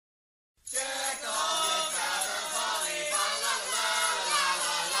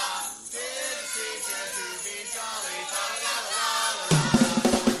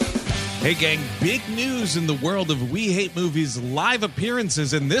Hey, gang, big news in the world of We Hate Movies live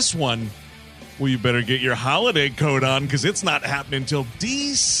appearances. In this one, well, you better get your holiday coat on because it's not happening until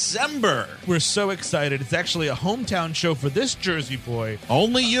December. We're so excited. It's actually a hometown show for this Jersey boy.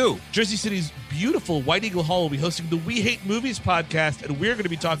 Only you. Jersey City's beautiful White Eagle Hall will be hosting the We Hate Movies podcast, and we're going to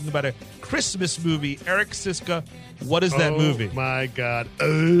be talking about a Christmas movie. Eric Siska, what is that movie? Oh, my God.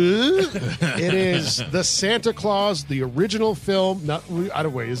 It is The Santa Claus, the original film. Not, I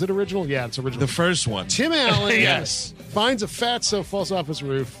don't wait. Is it original? Yeah, it's original. The first one. Tim Allen Yes. finds a fatso, falls off his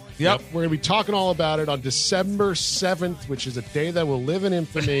roof. Yep. We're going to be talking all about it on December 7th, which is a day that will live in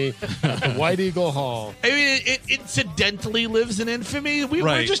infamy at the White Eagle Hall. I mean, it incidentally lives in infamy. We're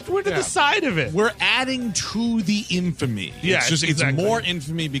Right. to the side of it. We're adding to the infamy. Yes, it's exactly. more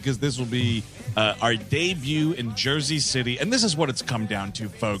infamy because this will be our debut in Jersey City. And this is what it's come down to,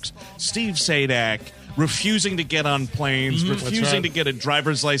 folks. Steve Sadak refusing to get on planes, refusing to get a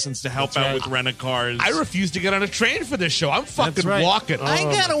driver's license to help out with rent-a-cars. I refuse to get on a train for this show. I'm fucking walking. I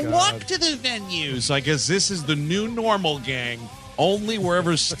gotta walk to the venue. So I guess this is the new normal, gang. Only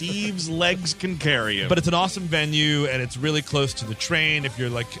wherever Steve's legs can carry him. But it's an awesome venue, and it's really close to the train. If you're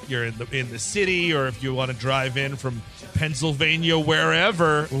in the city, or if you want to drive in from Pennsylvania,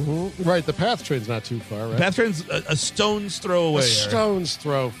 wherever. Mm-hmm. Right, the PATH train's not too far, right? PATH train's a stone's throw away. A stone's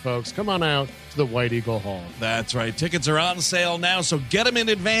throw, folks. Come on out to the White Eagle Hall. That's right. Tickets are on sale now, so get them in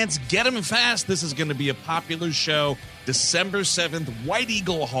advance. Get them fast. This is going to be a popular show. December 7th, White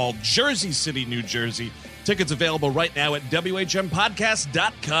Eagle Hall, Jersey City, New Jersey. Tickets available right now at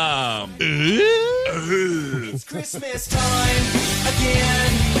WHMpodcast.com. It's Christmas time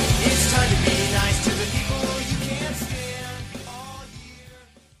again. It's time to be nice to the people you can't stand all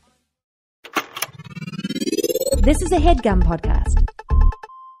year. This is a HeadGum podcast.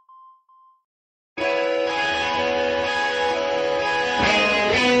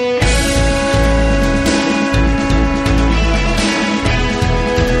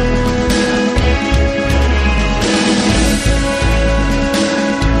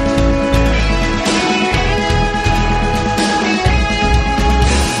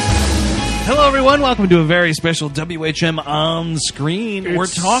 Hello, everyone. Welcome to a very special WHM On Screen. We're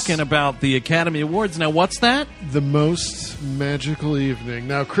talking about the Academy Awards. Now, what's that? The most magical evening.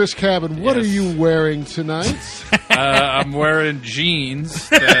 Now, Chris Cabin, what Yes. are you wearing tonight? I'm wearing jeans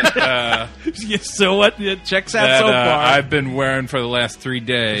that, So what? It checks out that so far. I've been wearing for the last 3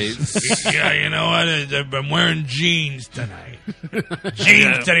 days. Yeah, you know what? I'm wearing jeans tonight.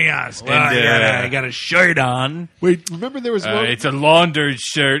 Jeans to the Oscars. Well, I got a shirt on. Wait, remember there was one, It's a laundered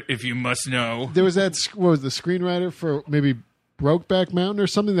shirt, if you must know. there was that, what was the screenwriter for maybe Brokeback Mountain or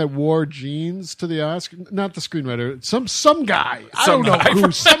something that wore jeans to the Oscar? Not the screenwriter, some guy. I don't know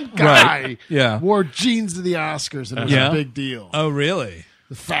who. Some guy Right. Yeah. wore jeans to the Oscars, and it was Yeah. a big deal. Oh, really?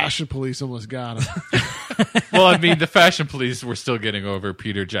 The fashion police almost got him. Well, I mean, the fashion police were still getting over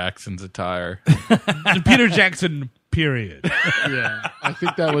Peter Jackson's attire. Peter Jackson, period. Yeah, I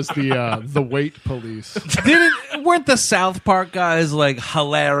think that was the weight police. Weren't the South Park guys like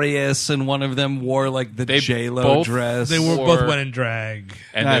hilarious? And one of them wore like the They J-Lo both- dress. They both went in drag.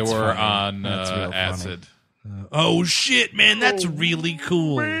 And That's they were funny. on That's real funny. acid. Oh, shit, man. That's really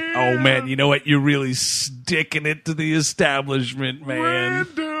cool. Oh man, you know what? You're really sticking it to the establishment, man.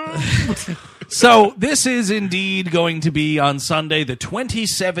 So this is indeed going to be on Sunday, the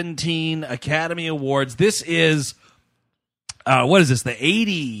 2017 Academy Awards. This is what is this? The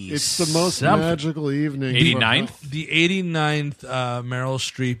 80s. It's the most something. magical evening. 89th? The 89th Meryl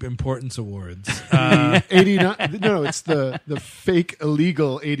Streep Importance Awards. 89. No, it's the fake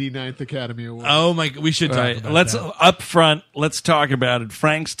illegal 89th Academy Award. Oh, my. We should talk Right. about Let's that. up front. Let's talk about it.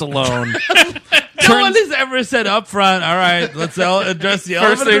 Frank Stallone. No one has ever said up front, all right, let's address the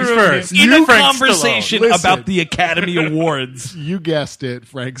First elephant in things the room. first. in a Frank conversation Stallone. Listen. about the Academy Awards. You guessed it,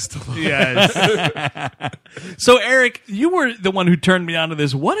 Frank Stallone. Yes. So, Eric, you were the one who turned me on to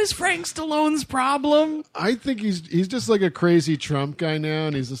this. What is Frank Stallone's problem? I think he's just like a crazy Trump guy now,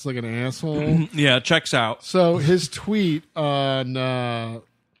 and he's just like an asshole. Yeah, checks out. So his tweet on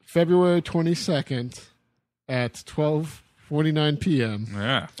February 22nd at 12:49 p.m.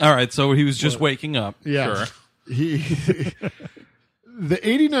 Yeah. All right, so he was just waking up. Yeah. Sure. He the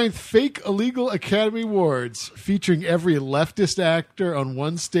 89th fake illegal Academy Awards featuring every leftist actor on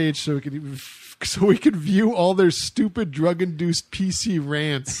one stage so we could view all their stupid drug-induced PC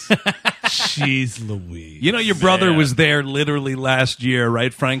rants. Jeez Louise. You know, your brother Man. was there literally last year,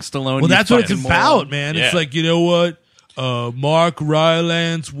 right, Frank Stallone? Well, You that's what it's fucking about, moron. man. Yeah. It's like, you know what? Mark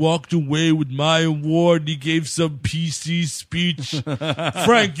Rylance walked away with my award. He gave some PC speech.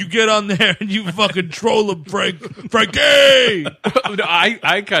 Frank, you get on there and you fucking troll him, Frank. Frankie! No,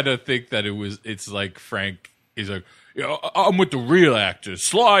 I kind of think that it's like Frank is like, I'm with the real actors.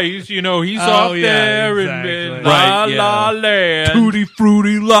 Sly, he's off there in La La Land. Tutti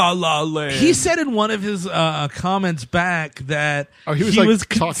frutti la la land. He said in one of his comments back that he was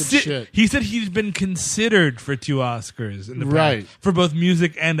talking shit. He said he's been considered for 2 Oscars in the past, Right. for both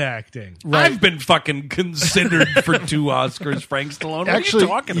music and acting. I've been fucking considered for 2 Oscars, Frank Stallone. What Actually, are you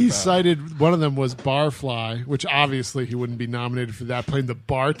talking he about? cited one of them was Barfly, which obviously he wouldn't be nominated for that, playing the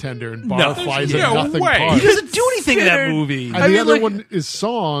bartender in Barfly's no a nothing way. part. He doesn't do anything in that movie. And the other one is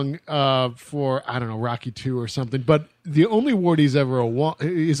song for, I don't know, Rocky 2 or something. But the only award he's ever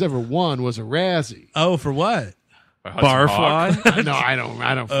won was a Razzie. Oh, for what? Barfly? No, I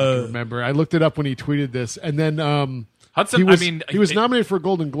don't fucking remember. I looked it up when he tweeted this, and then Hudson, he was nominated for a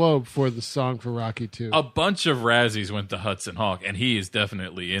Golden Globe for the song for Rocky 2. A bunch of Razzies went to Hudson Hawk, and he is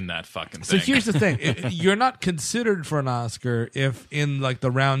definitely in that fucking So thing. here's the thing: you're not considered for an Oscar if, in like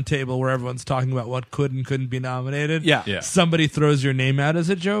the round table where everyone's talking about what could and couldn't be nominated, Yeah. somebody throws your name out as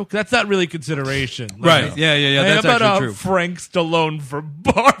a joke. That's not really consideration, Right. Yeah. Hey, That's how about actually true. Frank Stallone for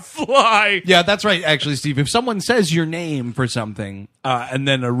Barfly? Yeah, that's right, actually, Steve. If someone says your name for something, and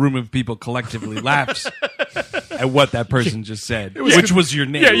then a room of people collectively laughs at what that person just said, which was your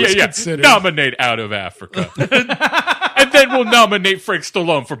name. Yeah. considered. Nominate Out of Africa. And then we'll nominate Frank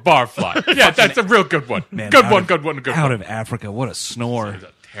Stallone for Barfly. Yeah, that's a real good one. Man, Good Out one. Out of Africa. What a snore. It's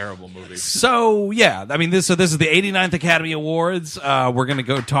a terrible movie. So, yeah, I mean, this is the 89th Academy Awards. We're going to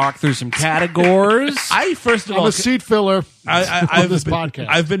go talk through some categories. I first of I'm all, a seat filler I've on this been, podcast.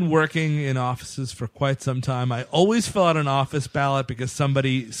 I've been working in offices for quite some time. I always fill out an office ballot because some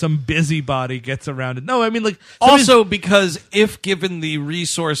busybody gets around it. No, I mean, like, Also, because if given the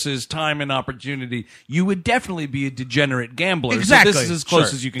resources, time, and opportunity, you would definitely be a degenerate gambler. Exactly. So this is as close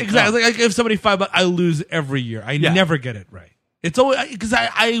Sure. as you can Exactly. come. Like, if somebody $5, I lose every year. I never get it right. It's always because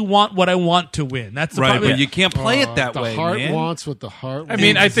I want what I want to win. That's the Right, problem. but you can't play it that the way, heart man. wants what the heart I wants.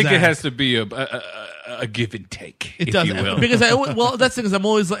 mean, I think it Exactly. has to be a give and take, It if does you will. because that's the thing is I'm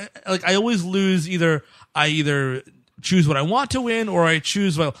always like I always lose I either choose what I want to win or I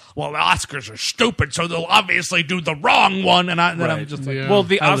choose the Oscars are stupid so they'll obviously do the wrong one and then I'm just like Yeah. Well,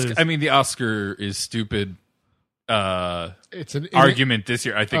 the I Oscar. lose. I mean, the Oscar is stupid. It's an Argument this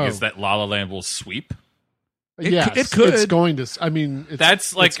year, I think, is Oh. that La La Land will sweep. Yes, it could. It's going to. I mean,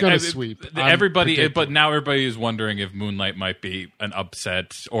 That's like it's going I- to sweep. Everybody, I'm but now everybody is wondering if Moonlight might be an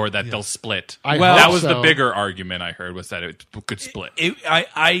upset or that they'll split. I that hope was the so. bigger argument I heard was that it could split.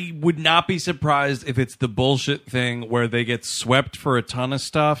 I would not be surprised if it's the bullshit thing where they get swept for a ton of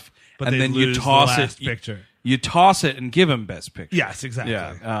stuff, But and they then you lose the toss last it. picture. You toss it and give them best picture. Yes, exactly.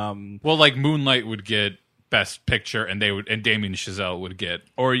 Yeah. Well, like Moonlight would get Best Picture, and Damien Chazelle would get.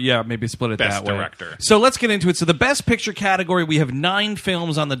 Or maybe split it Best that way. Director. So let's get into it. So the best picture category, we have 9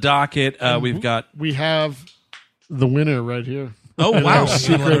 films on the docket. We've got We have the winner right here. Oh wow!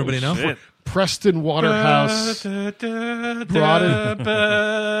 Secret. Let everybody know. Preston Waterhouse brought it.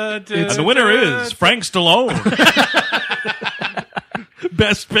 and the winner is Frank Stallone.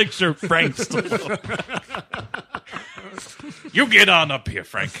 Best picture, Frank Stallone. You get on up here,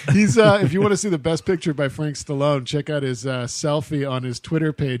 Frank. He's if you want to see the best picture by Frank Stallone, check out his selfie on his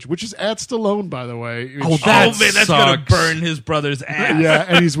Twitter page, which is at Stallone, by the way. Oh, That's gonna sucks. burn his brother's ass. yeah,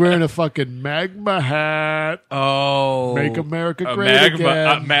 and he's wearing a fucking magma hat. Oh. Make America great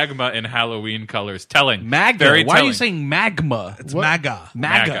again. Magma in Halloween colors. Telling. Magma. Very Why are you telling. saying magma? It's What? MAGA.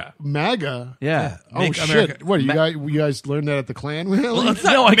 MAGA. MAGA. Yeah. Oh Make shit! America- What you guys learned that at the Klan rally? It's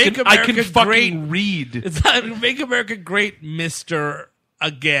not No, I Make can America fucking great. read. It's not Make America Great, Mister.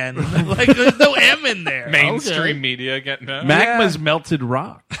 Again, like there's no M in there. Mainstream Okay. media getting Magma's melted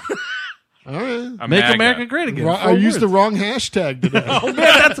rock. All right. Make America great again. I used the wrong hashtag today. Oh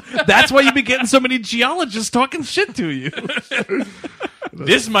man, that's why you've been getting so many geologists talking shit to you.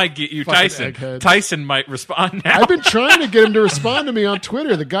 This might get you Fucking Tyson. egghead. Tyson might respond now. I've been trying to get him to respond to me on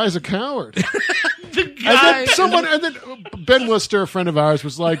Twitter. The guy's a coward. And then Ben Worcester, a friend of ours,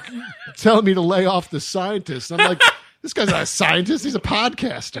 was like telling me to lay off the scientist. I'm like, this guy's not a scientist. He's a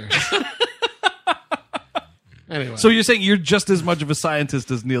podcaster. Anyway. So you're saying you're just as much of a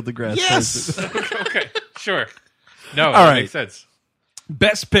scientist as Neil deGrasse yes. Tyson? Okay, sure. No, All that right. makes sense.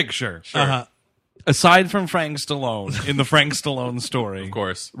 Best picture. Sure. Aside from Frank Stallone, in the Frank Stallone story. Of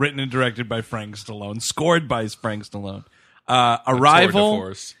course. Written and directed by Frank Stallone. Scored by Frank Stallone. Tour de Arrival,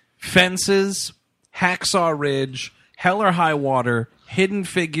 force. Fences, Hacksaw Ridge, Hell or High Water, Hidden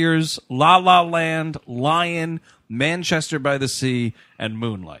Figures, La La Land, Lion, Manchester by the Sea, and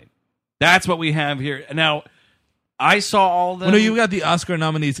Moonlight. That's what we have here. Now, I saw all of them. Well, no, you got the Oscar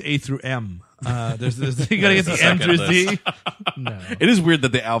nominees A through M. There's you got to get the M through Z. No. It is weird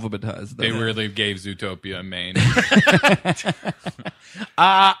that they alphabetized them. They really gave Zootopia a main.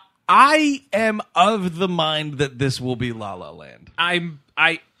 I am of the mind that this will be La La Land.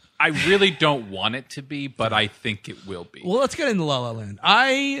 I really don't want it to be, but I think it will be. Well, let's get into La La Land.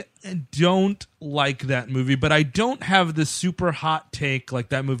 I don't like that movie, but I don't have the super hot take like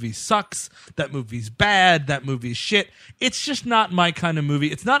that movie sucks, that movie's bad, that movie's shit. It's just not my kind of movie.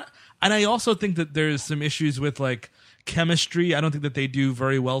 It's not, and I also think that there's some issues with like chemistry. I don't think that they do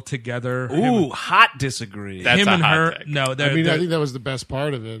very well together. Ooh, hot disagree. That's him a and hot her. take. No, I think that was the best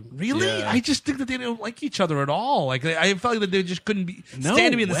part of it. really? Yeah. I just think that they don't like each other at all. Like I felt like that they just couldn't be No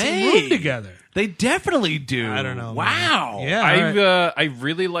stand to be in the same way. room together. They definitely do. I don't know. Wow. Man. Yeah. all right. I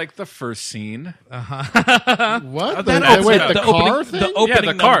really like the first scene. What? That Wait, opens- the car opening, thing? the opening Yeah,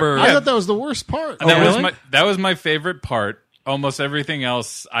 the car. number. I thought that was the worst part. That was my favorite part. Almost everything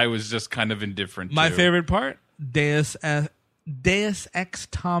else, I was just kind of indifferent. My to. favorite part, Deus Ex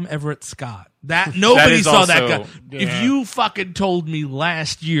Tom Everett Scott. That nobody is saw that also- guy. If you fucking told me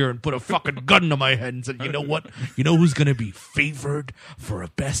last year and put a fucking gun to my head and said, you know what? You know who's going to be favored for a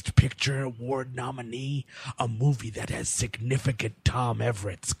Best Picture Award nominee? A movie that has significant Tom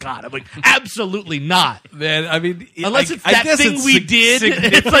Everett Scott. I'm like, absolutely not. Man, I mean, Unless it's I that guess thing it's we did.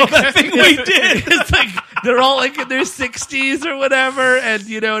 It's like that thing we did. It's like they're all like in their 60s or whatever. And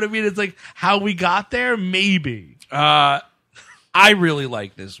you know what I mean? It's like how we got there, maybe. I really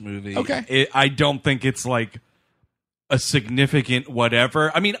like this movie. Okay. I don't think it's like a significant whatever.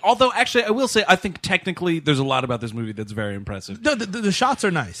 I mean, although actually I will say I think technically there's a lot about this movie that's very impressive. No, the shots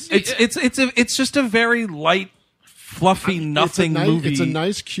are nice. It's just a very light, fluffy, nothing movie. It's a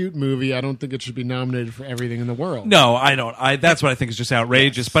nice, cute movie. I don't think it should be nominated for everything in the world. No, I don't. That's what I think is just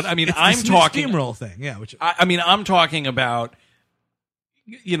outrageous. But I mean, It's I'm the talking. steamroll thing, yeah. Which I mean, I'm talking about.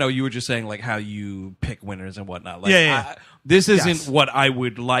 You know, you were just saying like how you pick winners and whatnot. Like, Yeah. this isn't Yes. what I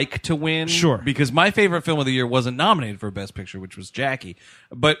would like to win. Sure. Because my favorite film of the year wasn't nominated for Best Picture, which was Jackie.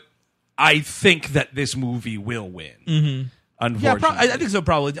 But I think that this movie will win. Mm-hmm. yeah, Unfortunately. I think so.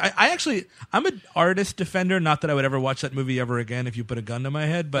 Probably. I'm an artist defender. Not that I would ever watch that movie ever again if you put a gun to my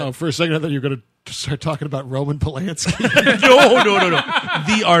head. But Oh, for a second, I thought you were going to start talking about Roman Polanski. no.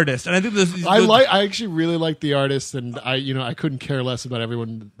 The artist, and I think this. I actually really like the artist, and I couldn't care less about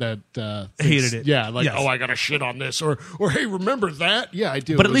everyone that Hated it. Yeah, like Yes. I gotta shit on this, or hey, remember that? Yeah, I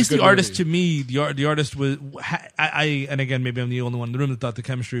do. But It at was least a good the artist, movie. to me, the artist was. And again, maybe I'm the only one in the room that thought the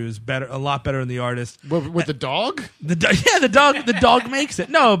chemistry was better, a lot better in the artist. with the dog. The dog makes it.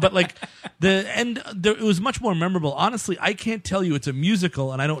 No, but like it was much more memorable. Honestly, I can't tell you it's a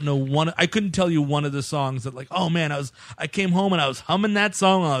musical, and I don't know I couldn't tell you one of the songs that like, oh man, I came home and I was humming that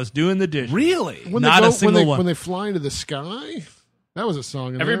song while I was doing the dish. Really? When Not they a single one. when they fly into the sky. That was a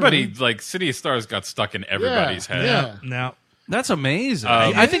song. In Everybody, there, like City of Stars, got stuck in everybody's right? head. Yeah. Now, That's amazing.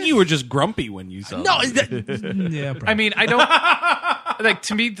 I think you were just grumpy when you saw no, it. yeah. Probably. I mean, I don't like.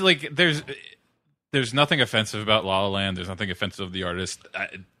 To me, like there's nothing offensive about La La Land. There's nothing offensive of the artist.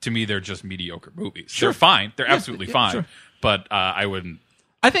 To me, they're just mediocre movies. They're fine. They're absolutely fine. sure. But I wouldn't.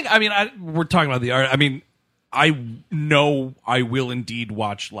 We're talking about the art. I mean, I know I will indeed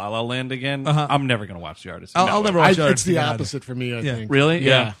watch La La Land again. I'm never going to watch the artist. I'll never watch the it's artist the again either. opposite for me. I Yeah. think. Really?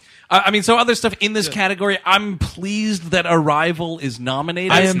 Yeah. I mean, so other stuff in this category. I'm pleased that Arrival is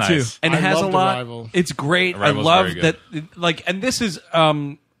nominated. I am Nice. too. and it I has a loved lot. Arrival. It's great. Arrival's I love very that. good. Like, and this is.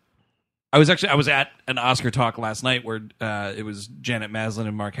 I was at an Oscar talk last night where it was Janet Maslin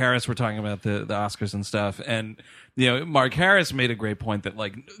and Mark Harris were talking about the Oscars and stuff, and Mark Harris made a great point that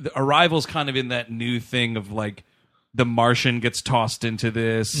like the Arrival's kind of in that new thing of like the Martian gets tossed into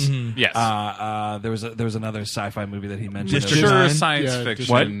this. Yes. There was another sci-fi movie that he mentioned. District Sure, 9? science Yeah,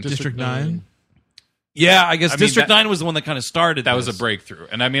 fiction. District 9? Yeah, I guess I mean, District that- 9 was the one that kind of started. That was a this. breakthrough,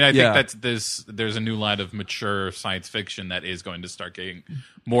 and I mean, I Yeah. think there's a new line of mature science fiction that is going to start getting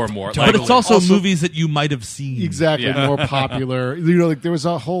more and more. But it's also, Also- movies that you might have seen. Exactly, Yeah. more popular. Like there was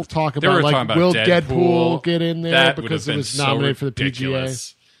a whole talk They were about talking about will Deadpool. get in there That would because have it been was so nominated for the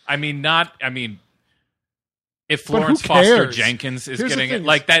ridiculous. PGA. If But who Florence Foster cares? Jenkins is Here's the getting thing. it,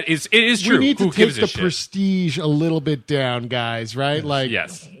 like that is it is true. We need to Who take gives the a shit? prestige a little bit down, guys. Right? Like,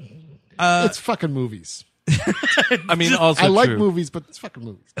 Yes. it's fucking movies. I mean, also I like true. movies, but it's fucking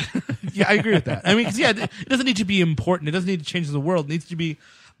movies. Yeah, I agree with that. I mean, 'cause, yeah, it doesn't need to be important. It doesn't need to change the world. It needs to be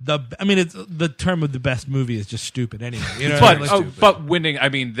it's the term of the best movie is just stupid anyway. You know what I But mean? but winning, I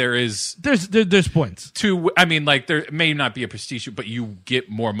mean, there's points. I mean, like there may not be a prestige, but you get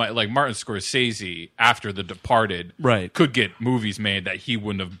more money. Like Martin Scorsese, after The Departed, Right. could get movies made that he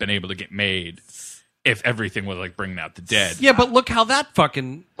wouldn't have been able to get made if everything was like Bringing Out the Dead. Yeah, but look how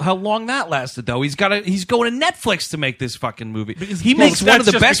long that lasted though. He's going to Netflix to make this fucking movie. He makes one of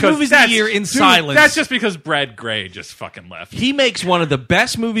the best movies of the year in silence. That's just because Brad Gray just fucking left. He makes one of the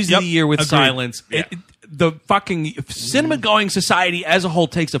best movies of the year with Agreed. silence. Yeah. The fucking cinema-going society as a whole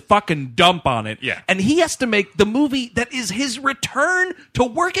takes a fucking dump on it. Yeah. And he has to make the movie that is his return to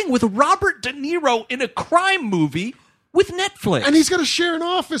working with Robert De Niro in a crime movie with Netflix. And he's got to share an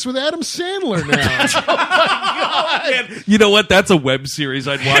office with Adam Sandler now. You know what? That's a web series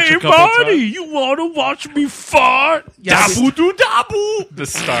I'd watch Hey, a couple Marty, times. you want to watch me fart? Yes. Dabu do dabu. The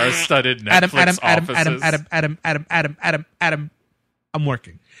star-studded Netflix Adam. I'm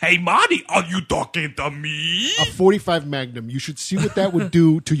working. Hey, Marty, are you talking to me? A 45 Magnum. You should see what that would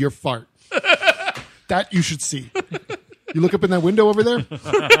do to your fart. That you should see. You look up in that window over there?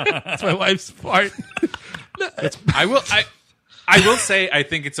 That's my wife's fart. I will say I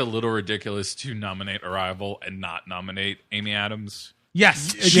think it's a little ridiculous to nominate Arrival and not nominate Amy Adams.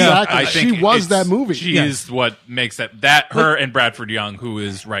 Yes. Exactly. I think She was it's- that movie. She Yes. is what makes that her and Bradford Young, who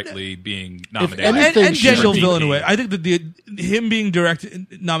is rightly being nominated. anything, And she Daniel should be. Villeneuve. I think that him being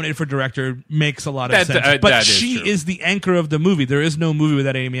nominated for director makes a lot of That- sense. But that is she true. is the anchor of the movie. There is no movie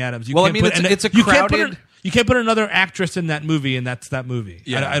without Amy Adams. You Well, can't I mean, put- it's a you can't put crowded- you can't put another actress in that movie, and that's that movie.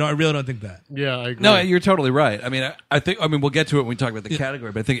 Yeah. I really don't think that. Yeah, I agree. No, you're totally right. I mean, I mean, we'll get to it when we talk about the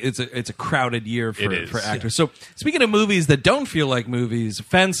category, but I think it's a crowded year for It is. actors. So, speaking of movies that don't feel like movies,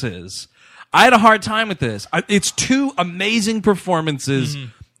 Fences. I had a hard time with this. It's two amazing performances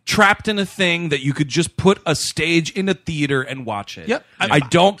trapped in a thing that you could just put a stage in a theater and watch it. Yep. I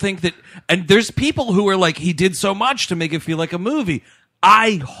don't think that. And there's people who are like, he did so much to make it feel like a movie.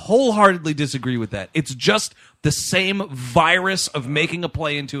 I wholeheartedly disagree with that. It's just the same virus of making a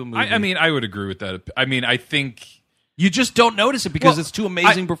play into a movie. I mean, I would agree with that. I mean, I think you just don't notice it because Well, it's two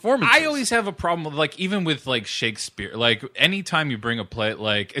amazing performances. I always have a problem with, like, even with like Shakespeare. Like, anytime you bring a play,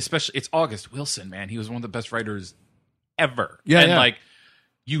 like, especially it's August Wilson, man. He was one of the best writers ever. Yeah, and yeah. like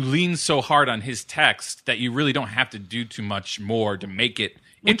you lean so hard on his text that you really don't have to do too much more to make it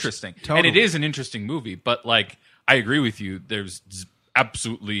interesting. And totally. it is an interesting movie, but like I agree with you. There's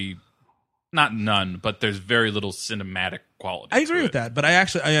absolutely not none, but there's very little cinematic quality. I agree to with it. that, but I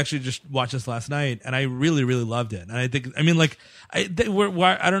actually just watched this last night, and I really loved it. And I think, I mean, like, I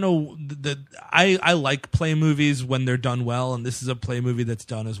don't know, I like play movies when they're done well, and this is a play movie that's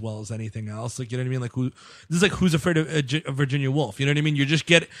done as well as anything else. Like, you know what I mean? Like, this is like Who's Afraid of Virginia Woolf? You know what I mean?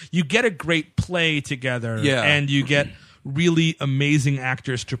 You get a great play together, Yeah. and you get really amazing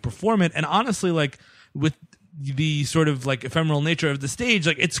actors to perform it. And honestly, like, with the sort of like ephemeral nature of the stage,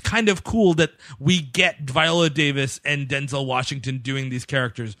 like, it's kind of cool that we get Viola Davis and Denzel Washington doing these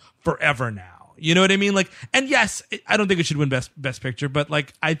characters forever now. You know what I mean? Like, and yes, I don't think it should win best picture, but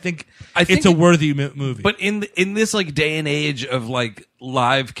like, I think it's a worthy movie. But in this like day and age of like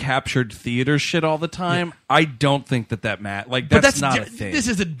live captured theater shit all the time, I don't think that like that's not a thing. This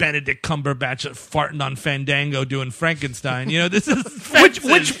isn't Benedict Cumberbatch farting on Fandango doing Frankenstein. You know, this is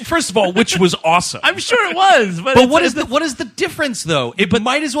which first of all, which was awesome. I'm sure it was, but But what is the difference though? It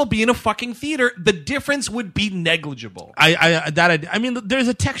might as well be in a fucking theater. The difference would be negligible. I mean, there's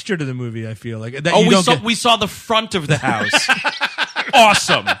a texture to the movie. I feel like that. We saw the front of the house.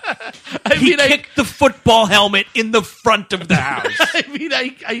 Awesome. He mean, I- kicked the football helmet in the front of the house. I mean,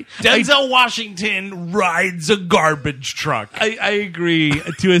 Denzel Washington rides a garbage truck. I agree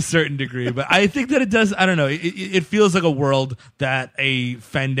to a certain degree, but I think that it does. I don't know. It feels like a world that a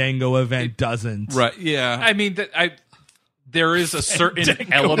Fandango event doesn't. Right? Yeah. I mean, there is a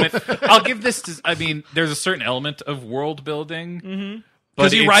certain element. I'll give this to. I mean, there's a certain element of world building. Mm-hmm.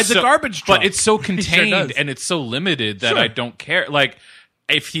 'Cause he rides a garbage truck. But it's so contained does. and it's so limited that Sure. I don't care. Like,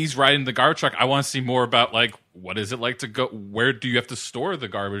 if he's riding the garbage truck, I want to see more about, like, what is it like to go? Where do you have to store the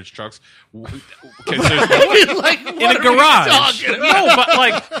garbage trucks? 'Cause there's Like, in a garage. no, but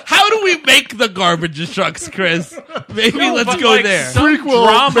like, How do we make the garbage trucks, Chris? Maybe No, let's but, go like, there. some Prequel,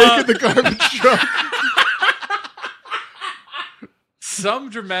 drama. making the garbage truck. some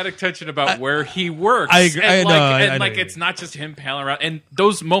dramatic tension about where he works. I agree. And, I know, like, I and know like you it's not just him palling around, and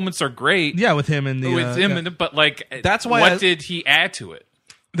those moments are great. Yeah, with him and the with him, yeah. and but like That's why what I- did he add to it?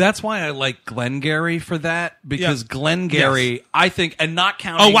 That's why I like Glengarry for that, because Yeah. Glengarry, I think, and not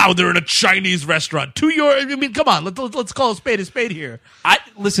counting. Oh wow, they're in a Chinese restaurant. I mean, come on, let's call a spade here.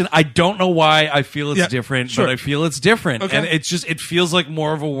 Listen, I don't know why I feel it's Yeah, different, sure. but I feel it's different, Okay. and it feels like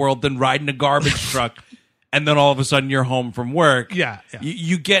more of a world than riding a garbage truck, and then all of a sudden you're home from work. Yeah.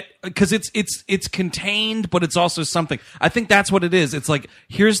 You get, because it's contained, but it's also something. I think that's what it is. It's like,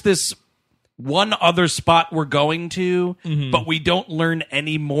 here's this one other spot we're going to, but we don't learn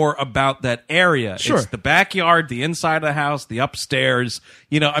any more about that area. Sure. It's the backyard, the inside of the house, the upstairs.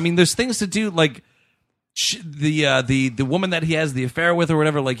 I mean, there's things to do, like the woman that he has the affair with or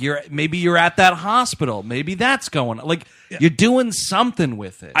whatever. Like maybe you're at that hospital. Maybe that's going on. Like you're doing something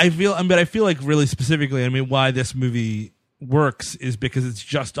with it. I feel like really specifically, I mean, why this movie works is because it's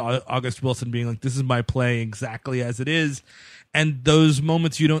just August Wilson being like, this is my play exactly as it is. And those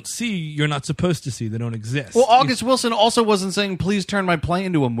moments you don't see, you're not supposed to see. They don't exist. Well, August Wilson also wasn't saying, please turn my play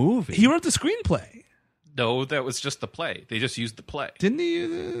into a movie. He wrote the screenplay. No, that was just the play. They just used the play. Didn't he?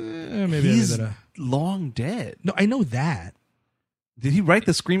 Maybe He's I made that long dead. No, I know that. Did he write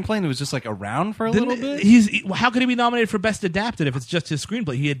the screenplay and it was just like around for a Didn't little bit? How could he be nominated for Best Adapted if it's just his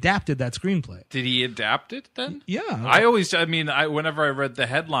screenplay? He adapted that screenplay. Did he adapt it then? Yeah. Whenever I read the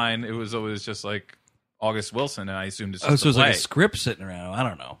headline, it was always just like August Wilson, and I assumed it's Oh, just so it was play. like a script sitting around. I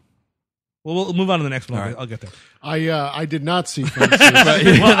don't know. Well, we'll move on to the next one. All right. I'll get there. I did not see Fences.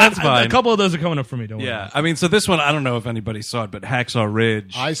 Well, that's fine. A couple of those are coming up for me. Don't worry. Yeah, I mean, so this one, I don't know if anybody saw it, but Hacksaw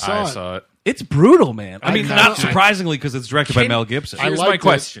Ridge. I I saw it. saw it. It's brutal, man. I mean, kinda- not surprisingly because it's directed by Mel Gibson. I Here's my liked it.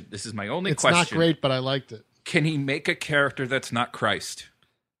 question. This is my only It's question. not great, but I liked it. Can he make a character that's not Christ?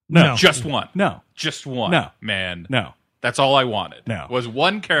 No. Just one. No. Just one. No. Man. No. That's all I wanted. No. Was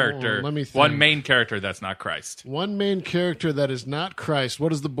one character, Oh, let me think. one main character that's not Christ. One main character that is not Christ. What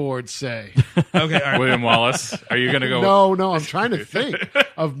does the board say? Okay. All right. William Wallace. Are you going to go? No. I'm trying to think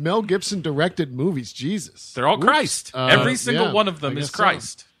of Mel Gibson directed movies. Jesus, They're all Oops. Christ. Every single yeah, one of them I is guess so.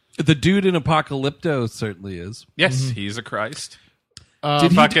 Christ. The dude in Apocalypto certainly is. Yes, he's a Christ.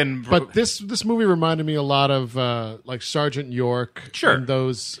 Did fucking- But this movie reminded me a lot of like Sergeant York. Sure. And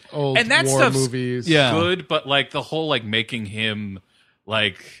those old And that war stuff's movies. Yeah. Good, but like the whole like making him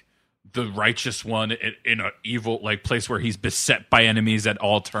like the righteous one in a evil like place where he's beset by enemies at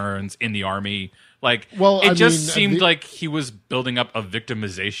all turns in the army. Like, Well, it I just mean, seemed the- like he was building up a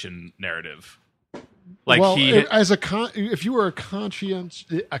victimization narrative. Like well, he, if you were a conscientious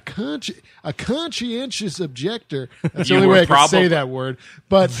objector, that's the You only were way I can say probably- that word.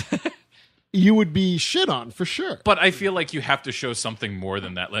 But you would be shit on for sure. but I feel like you have to show something more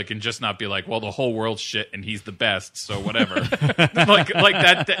than that, like, and just not be like, well, the whole world's shit and he's the best, so whatever. like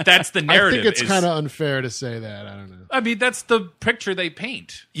that. That's the I narrative. think it's is- kind of unfair to say that. I don't know. I mean, that's the picture they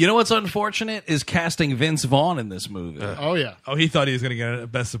paint. You know what's unfortunate is casting Vince Vaughn in this movie. Oh yeah. Oh, he thought he was going to get a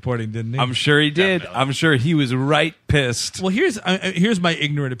Best Supporting, didn't he? I'm sure he did. Definitely. I'm sure he was right pissed. Well, here's my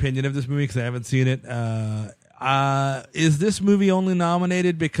ignorant opinion of this movie because I haven't seen it. Is this movie only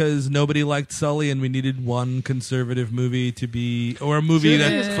nominated because nobody liked Sully and we needed one conservative movie to be, or a movie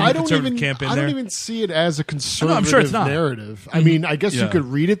that's from I a don't conservative even. camp in I there? don't even see it as a conservative I'm sure it's not. narrative. I mean, I guess you Yeah. could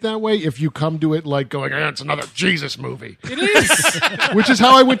read it that way if you come to it like going, "It's another Jesus movie," It is. which is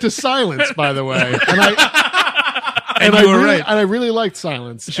how I went to Silence, by the way. And And I you were really, right. and I really liked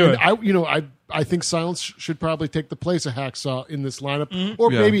Silence. Sure. And I think Silence should probably take the place of Hacksaw in this lineup,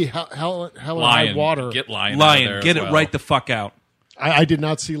 or Yeah. maybe Hell and High Lion. Water. Get Lion. out of there Lion, get as it well. right the fuck out. I did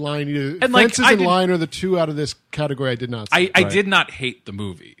not see Lion either. And, like, Fences I and did- Lion are the two out of this category I did not see. I did not hate the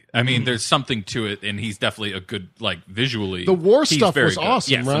movie. I mean, there's something to it, and he's definitely a good, like, visually. The war he's stuff very was good.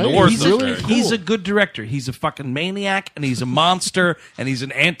 awesome, Yes, right? The war He's stuff was really very cool. He's a good director. He's a fucking maniac, and he's a monster, and he's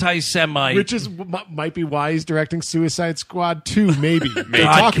an anti-Semite. Which is might be why he's directing Suicide Squad 2, maybe. They're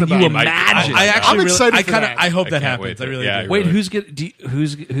God, talking can about you it. imagine? I actually I'm really, excited I for kind of, that. I hope I that can't happens. wait I to- really yeah, do. Wait, Really?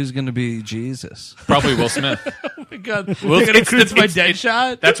 who's gonna be Jesus? Probably Will Smith. Oh my God. Well, They're gonna it's- criticize my it's-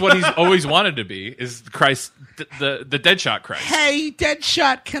 Deadshot. That's what he's always wanted to be, is Christ, the Deadshot Christ. Hey,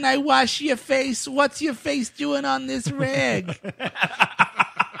 Deadshot, can I wash your face? What's your face doing on this rag?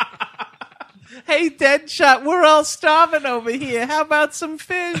 Hey, Deadshot, we're all starving over here. How about some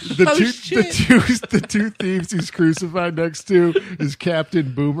fish? The two thieves he's crucified next to is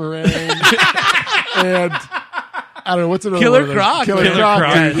Captain Boomerang and I don't know what's another Killer one of those? Croc. Killer Killer Croc.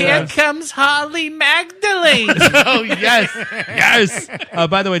 Croc. dude, Here yeah. comes Harley Magdalene. Oh yes, yes.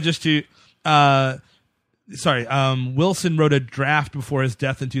 By the way, just to Wilson wrote a draft before his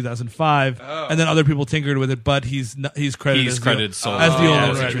death in 2005, and then other people tinkered with it, but he's credited He's as credited the, solely. as the Oh, only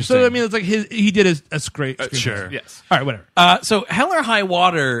that's writer. interesting. So I mean, it's like he did a great. sure. Yes. All right, whatever. So Hell or High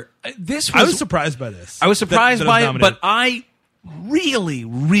Water. This was I was surprised by this. I was surprised that by was it, nominated. but really,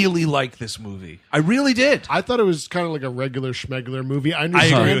 really liked this movie. I really did. I thought it was kind of like a regular schmegular movie. I agree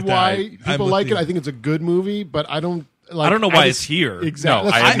understand with why that. I'm people with like you. it. I think it's a good movie, but I don't. Like, I don't know why just- it's here.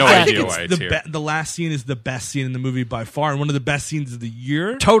 Exactly. No, I have no I idea think why it's it's here. the last scene is the best scene in the movie by far, and one of the best scenes of the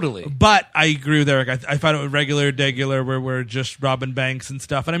year. Totally. But I agree with Eric. I found it regular, degular, where we're just robbing banks and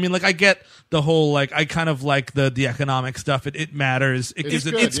stuff. And I mean, like, I get the whole, like, I kind of like the economic stuff. It matters. It gives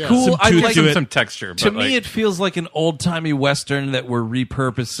good, it. It's some cool. I tooth like to it. some texture. To but me, it feels like an old timey western that we're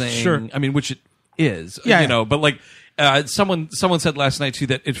repurposing. Sure. I mean, which it is. Yeah. You know, but like. Someone said last night too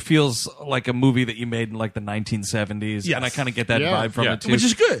that it feels like a movie that you made in like the 1970s, Yes. and I kind of get that Yeah. vibe from Yeah. it too, Which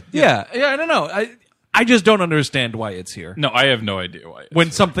is good. Yeah, I don't know. I just don't understand why it's here. no, I have no idea why. It's When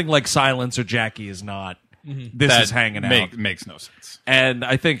here. something like Silence or Jackie is not, this that is hanging out. makes no sense. And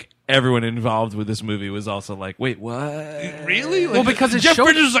I think everyone involved with this movie was also like, wait, what? Really? Well, because it Jeff showed-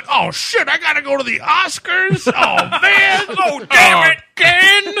 Bridges was like, oh shit, I gotta go to the Oscars. Oh man. Oh, damn it,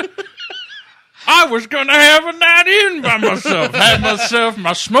 Ken! I was gonna have a night in by myself. Had myself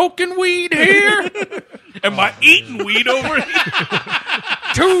my smoking weed here and my eating weed over here.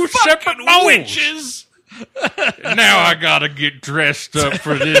 Two separate witches. Now I gotta get dressed up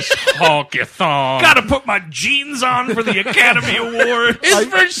for this honky thong. Gotta put my jeans on for the Academy Award. Is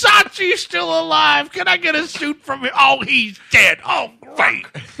Versace still alive? Can I get a suit from him? Oh, he's dead. Oh, great.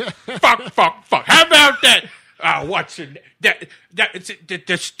 fuck. How about that? What's it?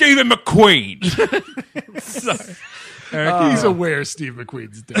 The Stephen McQueen. He's aware Steve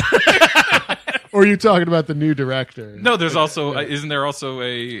McQueen's dead. Or are you talking about the new director? No, there's also isn't there also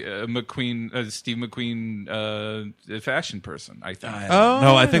a McQueen, Steve McQueen, fashion person? I think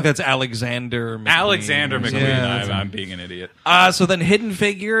No, I think that's Alexander McQueen. Alexander McQueen. Yeah, I'm being an idiot. So then Hidden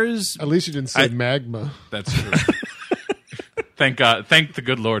Figures. At least you didn't say magma. That's true. Thank God. Thank the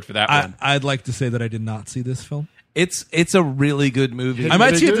good Lord for that one. I'd like to say that I did not see this film. It's a really good movie. I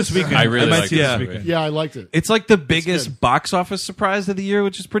might see it this weekend. I really might like see it this this movie. weekend. Yeah, I liked it. It's like the biggest good. box office surprise of the year,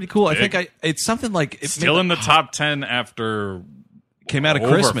 which is pretty cool. I Big. think it's something like it Still made- in the top 10 after came out of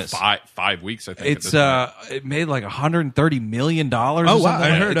over Christmas. 5 weeks. I think at It's this point. it made like $130 million. Oh wow,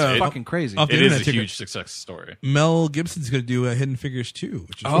 I heard, it's uh, fucking crazy. off the It is internet a ticket. huge success story. Mel Gibson's going to do Hidden Figures 2.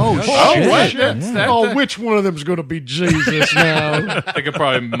 Which is Oh, really shit. good. Shit. Oh, which one of them's going to be Jesus now? I could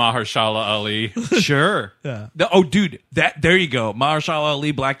probably Mahershala Ali. Sure. Yeah. Oh, dude, there you go. Mahershala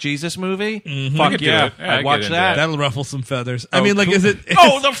Ali, Black Jesus movie. Fuck could do yeah, it. Yeah, I'd I'd get watch into that. That'll ruffle some feathers. I mean, like, is it?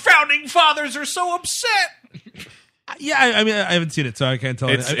 Oh, the founding fathers are so upset. Yeah, I mean, I haven't seen it, so I can't tell.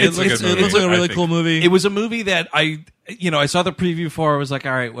 It's it a looks, good it movie, looks like a I really think. cool movie. It was a movie that I saw the preview for. I was like,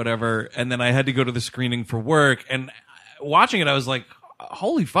 all right, whatever. And then I had to go to the screening for work. And watching it, I was like,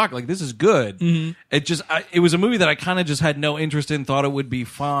 holy fuck, like this is good. It was a movie that I kind of just had no interest in, thought it would be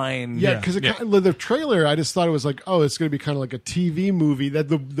fine. Yeah, because the trailer, I just thought it was like, oh, it's going to be kind of like a TV movie. That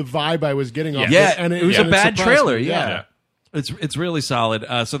the vibe I was getting off. Yeah, it, and it was a bad surprised trailer. me. Yeah. It's really solid.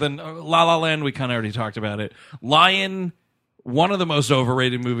 So then La La Land, we kind of already talked about it. Lion, one of the most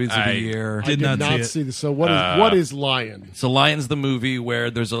overrated movies of the year. I did not see it. see this. So what is Lion? So Lion's the movie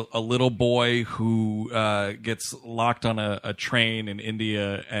where there's a little boy who gets locked on a train in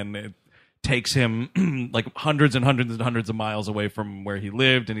India, and it takes him like hundreds and hundreds and hundreds of miles away from where he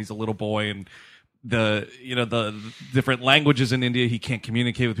lived, and he's a little boy, and the different languages in India he can't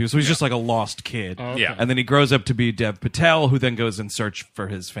communicate with people, so he's just like a lost kid. Yeah. And then he grows up to be Dev Patel, who then goes in search for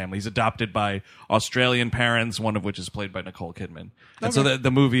his family. He's adopted by Australian parents, one of which is played by Nicole Kidman. And so the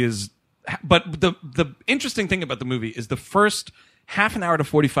movie is, but the interesting thing about the movie is the first half an hour to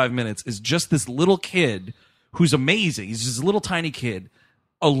 45 minutes is just this little kid who's amazing. He's just a little tiny kid,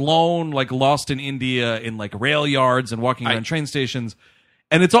 alone, like lost in India in like rail yards and walking around train stations.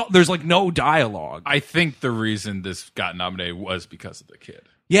 And it's all, there's like no dialogue. I think the reason this got nominated was because of the kid.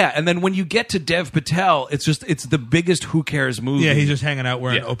 Yeah, and then when you get to Dev Patel, it's the biggest who cares movie. Yeah, he's just hanging out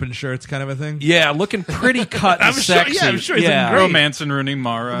wearing Yeah. open shirts, kind of a thing. yeah, looking pretty cut and I'm sure- sexy. yeah, I'm sure he's yeah. looking great. Romance and Rooney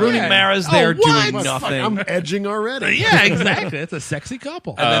Mara. Rooney Mara's there what? doing Fuck, nothing. I'm edging already. Yeah, exactly. It's a sexy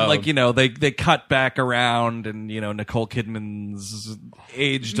couple. And then, like, they cut back around, and Nicole Kidman's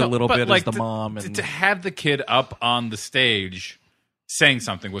aged a little but, bit like, as the mom, and to have the kid up on the stage saying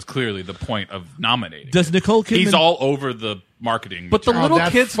something was clearly the point of nominating. Does Nicole Kidman? He's all over the marketing. But the material. little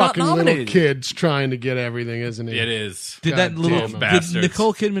that kid's not fucking little nominated. kid's trying to get everything, isn't he? it is. Did that God little damn did bastards.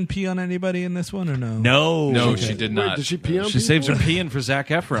 Nicole Kidman pee on anybody in this one or no? no, She did Wait, not. did she pee on She people? saves her peeing for Zac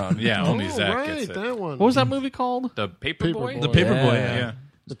Efron. Yeah, only Oh, Zach right, gets it. that one. What was that movie called? The Paperboy? Paperboy. The Paperboy. Yeah. Yeah.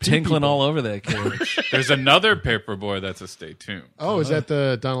 Tinkling all over that kid. There's another Paperboy that's a stay tuned. Oh, is that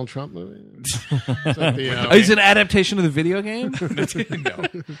the Donald Trump movie? Is that the, Oh, it's an adaptation of the video game. No,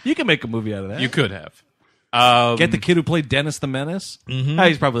 You can make a movie out of that. you could have. Get the kid who played Dennis the Menace. Oh,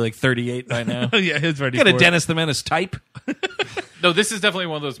 he's probably like 38 by now. Yeah, he's ready. Get a for it. Dennis the Menace type. No, this is definitely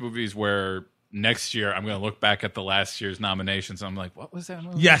one of those movies where next year I'm going to look back at the last year's nominations and I'm like, what was that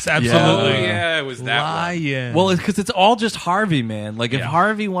movie? Yes, Oh, absolutely. yeah, it was that one. Lion. Well, because it's all just Harvey, man. Like, if Yeah.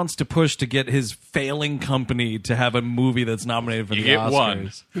 Harvey wants to push to get his failing company to have a movie that's nominated for You the get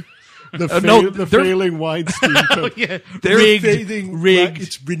Oscars. one. they're- failing Weinstein. yeah, They're rigged.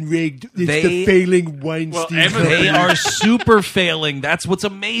 It's been rigged. It's They- the failing Weinstein. Amazon- They are super failing. That's what's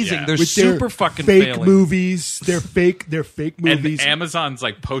amazing. Yeah. They're With their super fucking fake failing. movies. They're fake movies. And Amazon's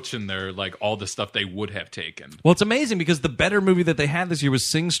like poaching their like all the stuff they would have taken. Well, it's amazing because the better movie that they had this year was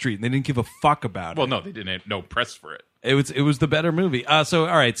Sing Street, and they didn't give a fuck about Well, it. no, they didn't have no press for it. It was the better movie. So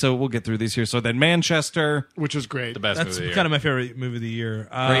all right, so we'll get through these here. So then Manchester. which is great. The best That's movie of the kind year. of my favorite movie of the year.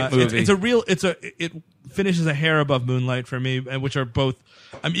 Great movie. It finishes a hair above Moonlight for me, which are both.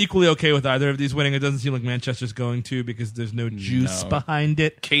 I'm equally okay with either of these winning. It doesn't seem like Manchester's going to because there's no juice behind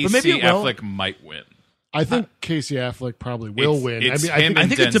it. Casey but maybe it will. Affleck might win. I think Casey Affleck probably will It's- win. it's I mean, him I I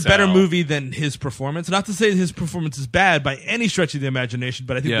think think it's a better Denzel. movie than his performance. Not to say his performance is bad by any stretch of the imagination,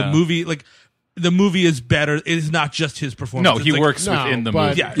 but I think Yeah. the movie is better. It is not just his performance. No, It's he like- works no, within the but,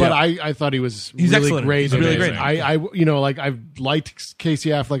 movie. Yeah. but I thought he was He's really excellent. great. He's in really it. great. I've liked Casey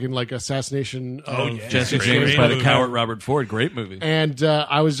Affleck in like Assassination of yeah. Jesse It's a James great by the movie. coward Robert Ford. Great movie. And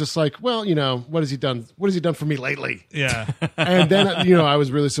I was just like, well, what has he done? What has he done for me lately? Yeah. And then, I was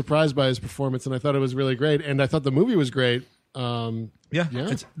really surprised by his performance, and I thought it was really great. And I thought the movie was great. Yeah, Yeah.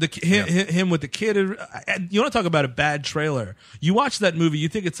 It's him with the kid. You want to talk about a bad trailer? You watch that movie, you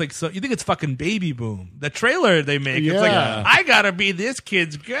think it's like you think it's fucking Baby Boom. The trailer they make, it's like Yeah. I gotta be this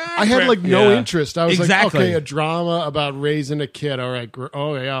kid's guy. I had like no Yeah. interest. I was Exactly. like, okay, a drama about raising a kid. All right,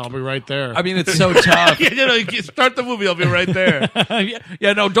 oh yeah, I'll be right there. I mean, it's so tough. you start the movie, I'll be right there.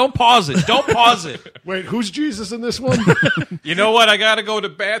 Yeah, no, don't pause it. Don't pause it. Wait, who's Jesus in this one? You know what? I gotta go to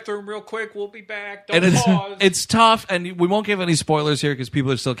the bathroom real quick. We'll be back. Don't And pause. it's tough, and we won't give any spoilers here because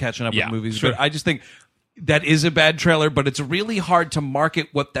people are still catching up Yeah, with movies. sure. But I just think that is a bad trailer, but it's really hard to market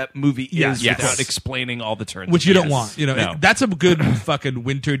what that movie is Yes. without explaining all the turns. Which you don't Yes. want. No. That's a good fucking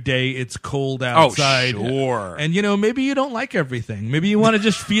winter day. It's cold outside. sure. And maybe you don't like everything. Maybe you want to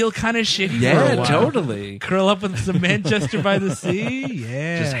just feel kind of shitty for a Yeah, while. totally. Curl up with some Manchester by the Sea.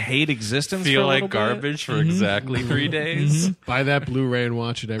 Yeah. Just hate existence. feel for a like little bit. garbage for exactly 3 days. Buy that Blu-ray and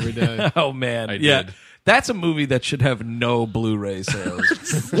watch it every day. Oh man, I yeah. did. That's a movie that should have no Blu-ray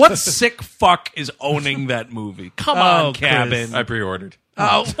sales. What sick fuck is owning that movie? Come on, Chris. Cabin. I pre-ordered.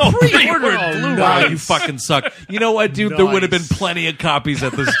 pre-ordered Oh, Wow, nice. you fucking suck. You know what, dude? There would have been Nice. plenty of copies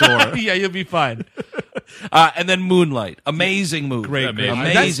at the store. Yeah, you'll be fine. And then Moonlight, amazing movie, Great,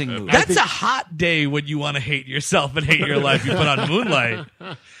 amazing That's- movie. That's a hot day when you want to hate yourself and hate your life. You put on Moonlight.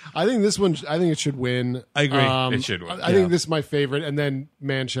 I think this one. I think it should win. I agree. It should win. I think this is my favorite, and then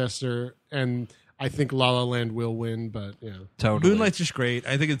Manchester, and I think La La Land will win. But yeah, Totally. Moonlight's just great.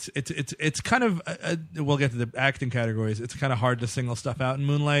 I think it's kind of we'll get to the acting categories. It's kind of hard to single stuff out in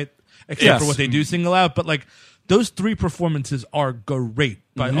Moonlight, except Yes. for what they do single out. But like those three performances are great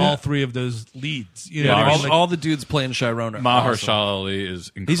by all three of those leads. You know, what I mean? Like, all the dudes playing Chiron are awesome. Mahershala Ali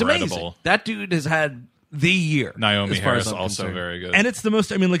is incredible. He's amazing. That dude has had the year. Naomi as far as Harris I'm also concerned. very good. and it's the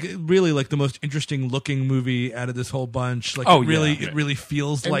most. I mean, like really, like the most interesting looking movie out of this whole bunch. Like, Oh, it really, yeah. it really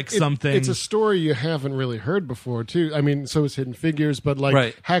feels And like it- something. It's a story you haven't really heard before, too. I mean, so is Hidden Figures, but like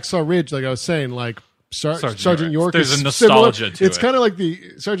Right. Hacksaw Ridge, like I was saying, like Sergeant Sergeant York. There's is a nostalgia similar. to It's it. kind of like the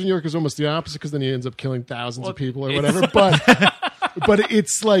Sergeant York is almost the opposite because then he ends up killing thousands of people or whatever. But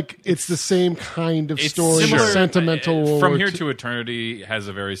it's like it's the same kind of It's story, similar, sentimental. World From War Here II. to Eternity has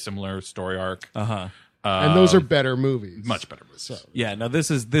a very similar story arc. And those are better movies. Much better movies. So, Yeah, no, this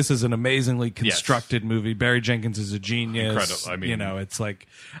is an amazingly constructed movie. Barry Jenkins is a genius. Incredible. I mean- it's like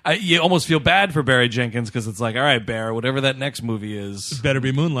you almost feel bad for Barry Jenkins because it's like, all right, Bear, whatever that next movie is. better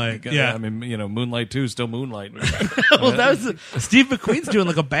be Moonlight. Yeah, I mean, Moonlight 2 is still Moonlight. well, that was Steve McQueen's doing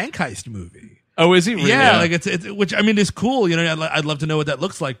like a bank heist movie. Oh, is he really? Yeah, like it's which I mean is cool. You know, I'd love to know what that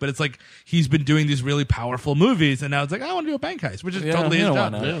looks like. But it's like he's been doing these really powerful movies, and now it's like I want to do a bank heist, which is Yeah, totally his why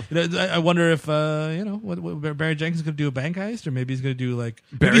job. not? You know, I wonder if what Barry Jenkins going to do a bank heist, or maybe he's going to do like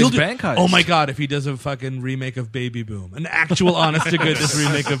maybe Barry's he'll do- bank heist. Oh my god, if he does a fucking remake of Baby Boom, an actual honest to goodness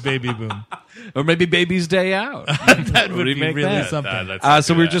remake of Baby Boom. Or maybe Baby's Day Out. That would be Remake really that. something. That's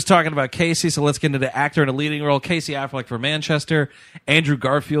So we were just talking about Casey, so let's get into actor in a leading role. Casey Affleck for Manchester, Andrew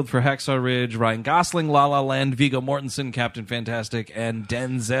Garfield for Hacksaw Ridge, Ryan Gosling, La La Land, Viggo Mortensen, Captain Fantastic, and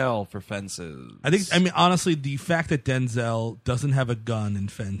Denzel for Fences. I mean, honestly, the fact that Denzel doesn't have a gun in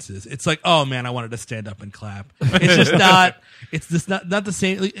Fences, it's like, oh man, I wanted to stand up and clap. It's just not. It's just not the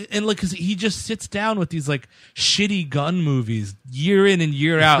same. And like, because he just sits down with these like shitty gun movies year in and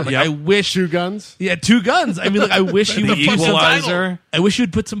year out. Like, I wish 2 guns. Yeah, 2 guns. I mean, like, I wish he The would put some. Equalizer. I wish he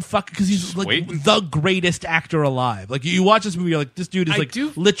would put some fuck because he's like waiting. the greatest actor alive. Like you watch this movie, you're like, this dude is I like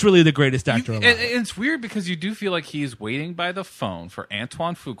do- literally the greatest actor And alive. it's weird because you do feel like he's waiting by the phone for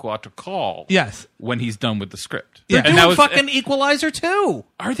Antoine Fuqua to call. Yes. When he's done with the script. They're And doing that was- fucking Equalizer too.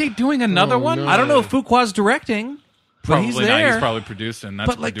 Are they doing another one? no. I don't know if Fuqua's directing, but Probably he's not. there. He's probably producing. That's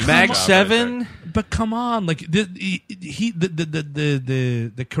But, like, producing Mag job right 7. there. But come on, like the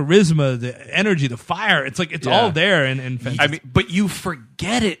charisma, the energy, the fire. It's like it's Yeah. all there in Fences. I mean, but you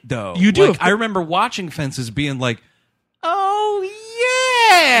forget it though. You do, Like, of course. I remember watching Fences, being like, "Oh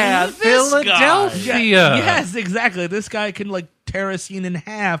yeah, this Philadelphia. guy." yes, exactly. This guy can like tear a scene in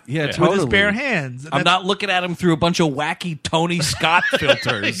half Yeah, with his totally. bare hands. I'm not looking at him through a bunch of wacky Tony Scott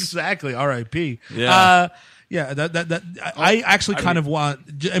filters. exactly. R.I.P. Yeah. Yeah, I actually kind of want.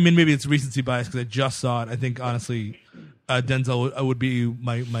 I mean, maybe it's recency bias because I just saw it. I think honestly, Denzel would be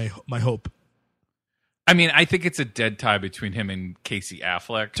my hope. I mean, I think it's a dead tie between him and Casey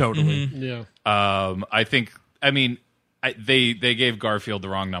Affleck. Totally. Yeah. I think. I mean, they gave Garfield the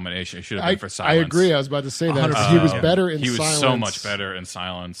wrong nomination. It should have been for I Silence. agree. I was about to say that 100%. he was better in He was Silence. so much better in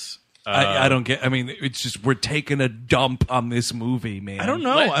Silence. I don't get. I mean, it's just we're taking a dump on this movie, man. I don't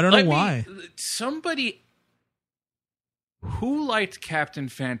know. Let- I don't let know me- why. Somebody who liked Captain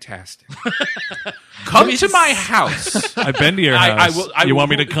Fantastic, come to my house. I've been to your house. You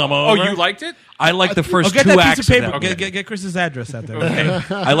want me to come over? Oh, you liked it? I like the first Get 2 that acts piece of paper. of that. Get Chris's address out there.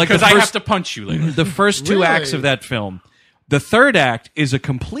 Okay? I like the Because I have first to punch you later. the first 2 Really? acts of that film. The third act is a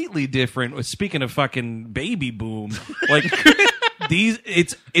completely different. Speaking of fucking baby boom, like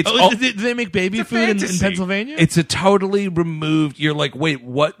it's Oh, do they make baby It's a food in fantasy. Pennsylvania? it's a totally removed. You're like, wait,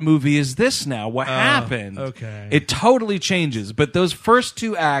 what movie is this now? What happened? okay. It totally changes. But those first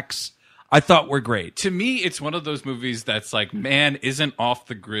 2 acts, I thought were great. To me, it's one of those movies that's like, man, isn't off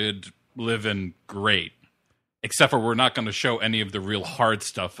the grid living great? Except for we're not going to show any of the real hard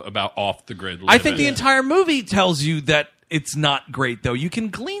stuff about off the grid living. I think the entire movie tells you that it's not great, though. You can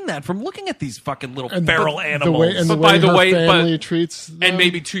glean that from looking at these fucking little feral animals. The But way by the her way- family but- treats them. And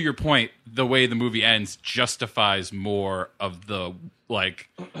maybe to your point, the way the movie ends justifies more of the like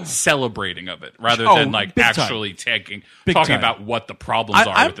celebrating of it rather Oh, than like big time. actually talking Big talking time. about what the problems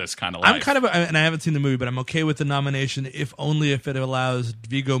are with this kind of life. I'm kind of, and I haven't seen the movie, but I'm okay with the nomination if only if it allows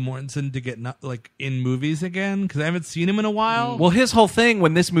Viggo Mortensen to get like in movies again because I haven't seen him in a while. Well, his whole thing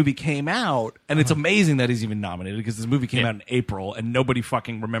when this movie came out, and it's amazing that he's even nominated because this movie came out in April and nobody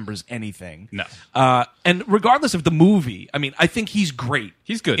fucking remembers anything. No. And regardless of the movie, I mean, I think he's great.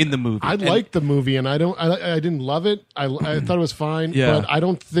 He's good. in the movie. I And- liked the movie, and I didn't love it. I thought it was fine, Yeah. but I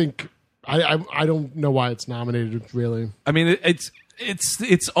don't think I don't know why it's nominated. Really, I mean,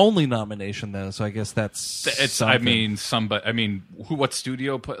 it's only nomination though, so I guess that's. it's I mean somebody I mean who what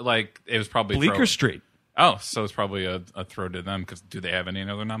studio put like it was probably Bleecker Street. Oh, so it's probably a throw to them because do they have any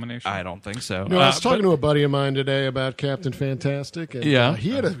other nomination? I don't think so. I was talking to a buddy of mine today about Captain Fantastic, and Yeah.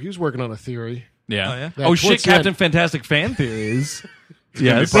 he was working on a theory. Yeah. Oh, yeah? that Oh shit! towards the end- Captain Fantastic fan theories. Be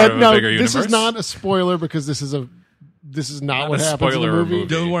Yes. part But of a no, bigger this is universe? not a spoiler because this is not what a happens in the spoiler movie. movie.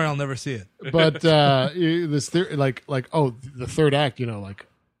 Don't worry, I'll never see it. But this theory, like the third act, Viggo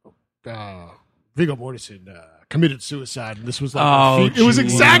Mortensen committed suicide, and this was like Oh, it was geez.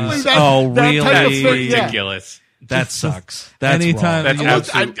 exactly that. Oh, that type of really? thing, yeah. Ridiculous. That sucks. That's Anytime- wrong. That's you know,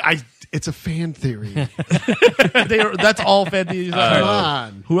 absolute. It's a fan theory. That's all fantasy. Come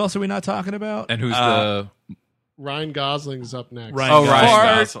on, Who else are we not talking about? And who's the Ryan Gosling's up next. Ryan Oh, Gosling.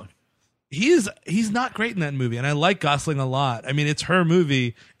 Ryan Gosling. He's not great in that movie, and I like Gosling a lot. I mean, it's her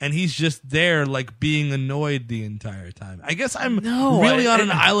movie, and he's just there, like being annoyed the entire time. I guess I'm really on an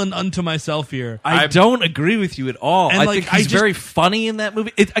island unto myself here. I don't agree with you at all. And, I like, think I he's just- very funny in that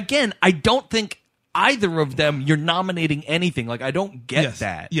movie. Again, I don't think either of them you're nominating anything. Like, I don't get Yes.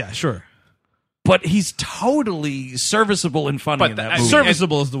 that. Yeah, sure. But he's totally serviceable and funny But in that I- movie.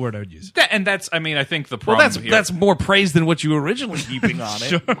 Serviceable is the word I would use. And that's I mean I think the well, problem here. that's more praise than what you were originally heaping on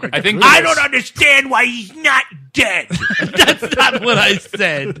it. I think I don't understand why he's not dead. That's not what I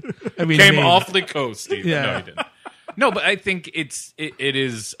said. I mean, came maybe. awfully close, Steve. Yeah. No, he didn't. No, but I think it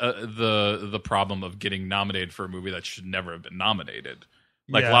is the problem of getting nominated for a movie that should never have been nominated.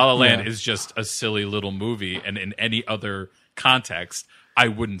 Like Yeah. La La Land Yeah. is just a silly little movie, and in any other context, I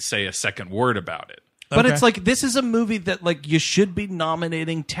wouldn't say a second word about it. But Okay. it's like this is a movie that like you should be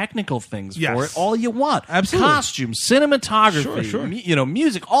nominating technical things Yes. for it all you want. Absolutely. Costumes, cinematography, Sure.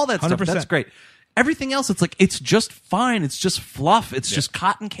 music, all that stuff. 100%. That's great. Everything else, it's like it's just fine. It's just fluff. It's just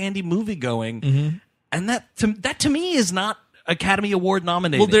cotton candy movie going, and that to me is not Academy Award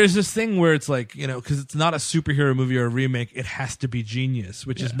nominated. Well, there's this thing where it's like, because it's not a superhero movie or a remake, it has to be genius,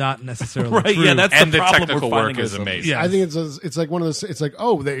 which is not necessarily right? true. Yeah, that's And the the problem technical we're work finding is with them. amazing. Yeah. I think it's like one of those. It's like,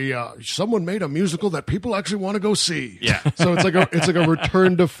 oh, they someone made a musical that people actually want to go see. Yeah. So it's like a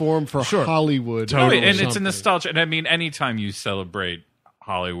return to form for Hollywood. Oh, or and it's a something. nostalgia. And I mean, anytime you celebrate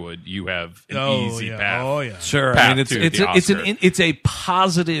Hollywood, you have an easy yeah. path. Oh, yeah. Sure, path I mean it's to it's the a, it's Oscar. it's a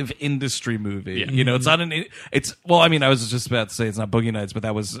positive industry movie. Yeah. It's not it's well, I mean, I was just about to say it's not Boogie Nights, but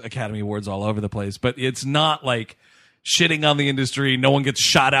that was Academy Awards all over the place. But it's not like shitting on the industry. No one gets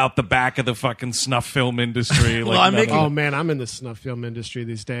shot out the back of the fucking snuff film industry. Like, I'm none of making- it. Oh man, I'm in the snuff film industry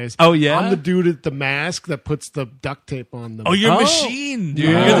these days. Oh, yeah? I'm the dude at the mask that puts the duct tape on them. Oh, you're Oh. Machine.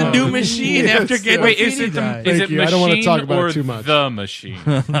 Yeah. You're the new Machine Yes, after getting Wait, is it died. is Thank it you. I don't wanna Machine talk about it or too much. The Machine?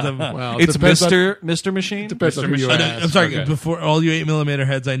 Well, It's depends on- Mr. Machine. Depends on who you Mr. Machine. ask. I'm sorry, Okay. before all you 8mm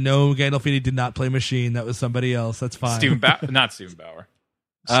heads, I know Gandolfini did not play Machine. That was somebody else. That's fine. Not Stephen Bauer.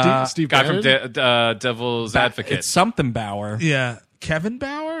 Steve Guy from Bannon? Devil's Advocate. It's something Bauer. Yeah. Kevin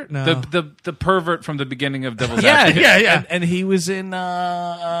Bauer? No. The pervert from the beginning of Devil's Yeah, Advocate. yeah. And he was in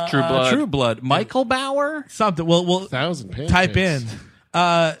True Blood. True Blood. Michael Bauer. Something. Well, 1,000 pancakes. type in. Is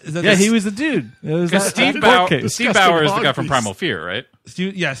that Yeah, the- he was the dude. Because Steve Court Bauer case. is the guy from Disgusting Primal Fear, right?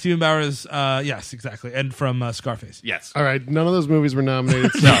 Stephen Bauer is, yes, exactly. And from Scarface. Yes. All right, none of those movies were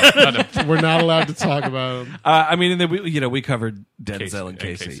nominated. So No, we're not allowed to talk about them. I mean, and then we covered Denzel Casey, and and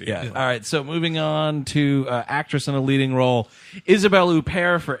Casey. Casey, Yeah. yeah. All right. So moving on to actress in a leading role: Isabelle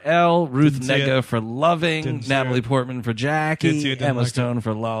Huppert for Elle, Ruth Didn't see Negga it. for Loving, Didn't see Natalie it. Portman for Didn't see Jackie, it, didn't Emma like it. Stone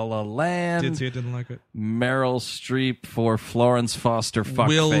for La La Land, Did see it, didn't like it. Meryl Streep for Florence Foster.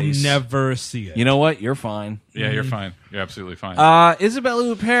 Will Fuckface. never see it. You know what? You're fine. Yeah, you're fine. You're absolutely fine. Isabelle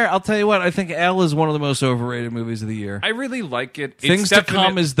Huppert. I'll tell you what. I think Elle is one of the most overrated movies of the year. I really like it. It's Things to Come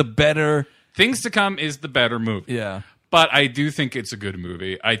definite- is the better. Things to Come is the better movie. Yeah. But I do think it's a good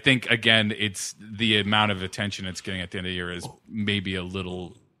movie. I think, again, it's the amount of attention it's getting at the end of the year is maybe a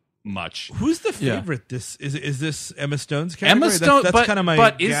little much. Who's the Yeah. favorite? Is this Emma Stone's category? Emma Stone, That's kind of my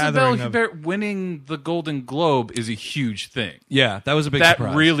but Isabelle gathering of- Huppert winning the Golden Globe is a huge thing. Yeah, that was a big That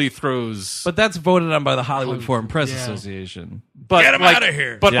surprise. really throws. But that's voted on by the Hollywood Foreign Press Association. But Get 'em like- outta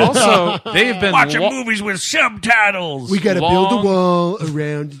here. But also, they've been movies with subtitles. We got to Long- build a wall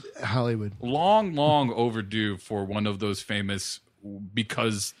around Hollywood. long overdue for one of those famous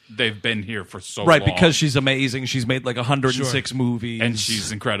because they've been here for so Right, long. because she's amazing. She's made like 106 movies. and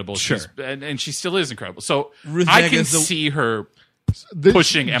she's incredible. Sure. And she still is incredible. So Ruth I Negga's can the- see her This-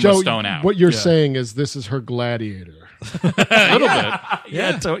 pushing Emma Joe, Stone out. What you're saying is this is her Gladiator. a little bit.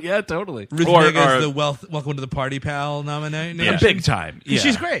 yeah, totally. Ruth or- Negga or- is the Welcome to the Party Pal nominee. Yeah. Big time. Yeah.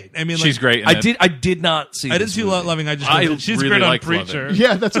 She's great. I mean, like, She's great. in I it. did not see. I didn't this see movie. Loving. I just I know that she's really great on like Loving. Preacher.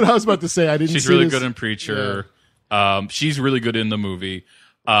 Yeah, that's what I was about to say. I didn't. She's see really this. good in Preacher. She's really good in the movie.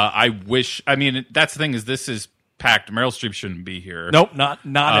 I wish. I mean, that's the thing is this is packed. Meryl Streep shouldn't be here. Nope, not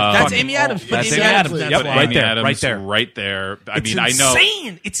at That's fucking Amy all. Adams. That's Amy Amy Adams, Adams. that's Yep, why. right Amy there, Adams, right there. right there. I It's mean, I know.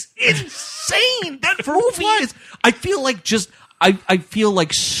 insane. It's insane. That movie is. I feel like I feel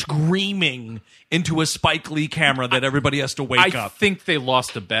like screaming into a Spike Lee camera that everybody has to wake I up. think they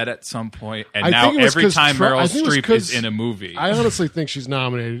lost a bet at some point, and I now think it was every 'cause time Trump- I Meryl think it was Streep 'cause- is in a movie, I honestly think she's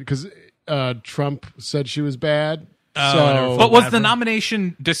nominated because Trump said she was bad. whatever. but was Whatever. the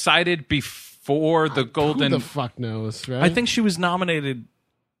nomination decided before the Who Golden? the fuck knows, right? I think she was nominated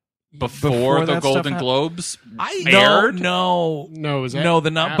before the that stuff Golden happened. Globes No, aired. no, no, it was no.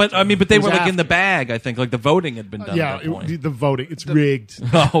 The after. but I mean, but they It was were like in the after. bag. I think like the voting had been done. Yeah, at that point. the voting. It's rigged.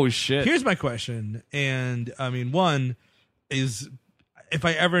 Oh shit! Here's my question, and I mean, one is if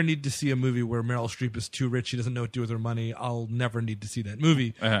I ever need to see a movie where Meryl Streep is too rich, she doesn't know what to do with her money, I'll never need to see that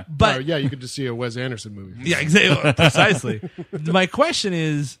movie. Uh-huh. But Yeah, you could just see a Wes Anderson movie. yeah, exactly, precisely. My question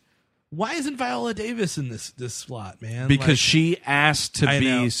is, why isn't Viola Davis in this slot, man? because Like, she asked to I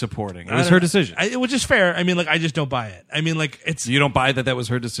know. be supporting. It I was don't her know. decision. Which is fair. I mean, like, I just don't buy it. I mean, like, it's You don't buy that was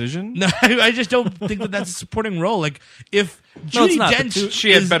her decision? no, I just don't think that that's a supporting role. Like, if No, it's Judi not. Dench,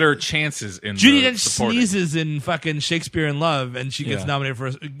 She had is- better chances in Judi the Dench supporting. sneezes in fucking Shakespeare in Love, and she gets Yeah. nominated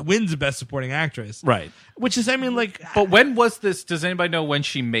for wins Best Supporting Actress. Right. Which is, I mean, like, But when was this? Does anybody know when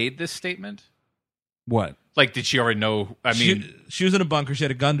she made this statement? What? Like, did she already know? I mean, she was in a bunker. She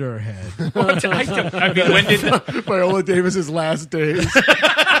had a gun to her head. I mean, when did Viola Davis's last days.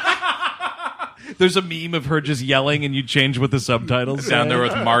 There's a meme of her just yelling, and you change with the subtitles. down there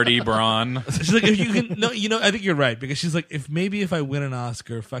with Marty Braun? She's like, if you can, no, I think you're right, because she's like, if I win an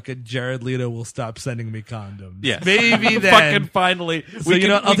Oscar, fucking Jared Leto will stop sending me condoms. Yes. Maybe then. Fucking finally. So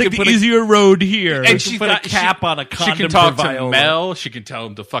I'll take the easier road here. And She's put a cap on a condom. She can talk for to Viola. Mel. She can tell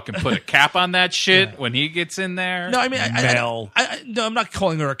him to fucking put a cap on that shit when he gets in there. No, I mean, Mel. no, I'm not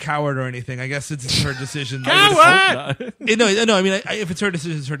calling her a coward or anything. I guess it's her decision. Coward! No, I mean, if it's her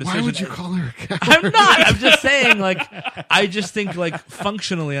decision, it's her decision. Why would you call her a cow? I'm not. I'm just saying, like, I just think, like,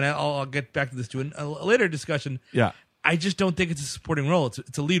 functionally, and I'll get back to this too in a later discussion. Yeah. I just don't think it's a supporting role.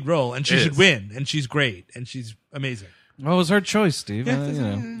 It's a lead role, and she It should is. win, and she's great, and she's amazing. Well, it was her choice, Steve. You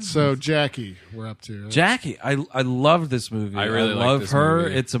know. So Jackie, we're up to. Jackie, I love this movie. I really like love this her.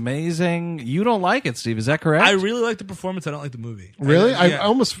 movie. It's amazing. You don't like it, Steve? Is that correct? I really like the performance. I don't like the movie. Really? I Yeah.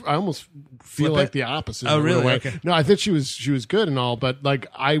 almost feel Flip like it? the opposite. Oh, in a really? way. Okay. No, I think she was good and all, but like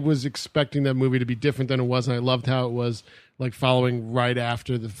I was expecting that movie to be different than it was, and I loved how it was like following right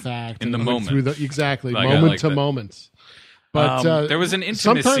after the fact In and the going moment. through exactly Like, I moment like to that. moment. But There was an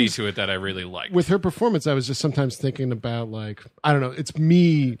intimacy sometimes to it that I really liked. with her performance. I was just sometimes thinking about like I don't know. It's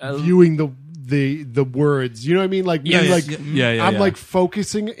me viewing the words. You know what I mean? Like me, Yeah, yeah, like yeah, I'm yeah. like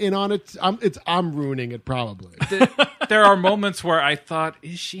focusing in on it. I'm ruining it probably. There are moments where I thought,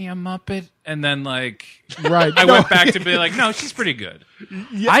 is she a Muppet? And then, like, Right. I No. went back to be like, no, she's pretty good.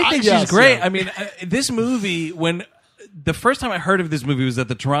 I think yes, she's great. yeah. I mean, this movie, when the first time I heard of this movie was at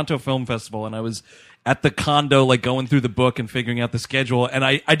the Toronto Film Festival, and I was at the condo, like going through the book and figuring out the schedule, and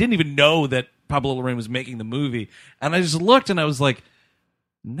I didn't even know that Pablo Larraín was making the movie, and I just looked and I was like,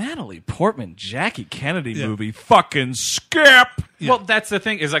 Natalie Portman, Jackie Kennedy movie, fucking skip. Well, that's the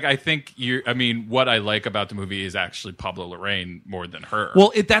thing is like I think what I like about the movie is actually Pablo Larraín more than her.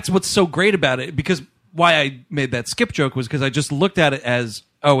 Well, that's what's so great about it, because why I made that skip joke was because I just looked at it as,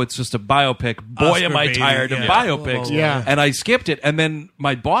 oh, it's just a biopic. Boy, Oscar am I baiting, tired of yeah. biopics. Yeah. And I skipped it. And then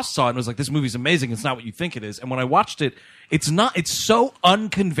my boss saw it and was like, this movie's amazing. It's not what you think it is. And when I watched it, it's not. It's so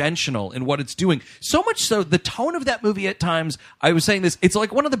unconventional in what it's doing. So much so, the tone of that movie at times, I was saying this, it's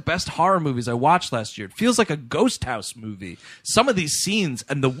like one of the best horror movies I watched last year. It feels like a ghost house movie. Some of these scenes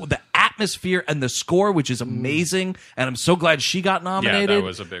and the atmosphere and the score, which is amazing. And I'm so glad she got nominated.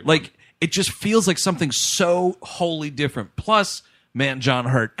 was a big like, one. It just feels like something so wholly different. Plus, man, John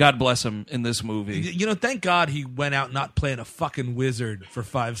Hurt, God bless him in this movie. You know, thank God he went out not playing a fucking wizard for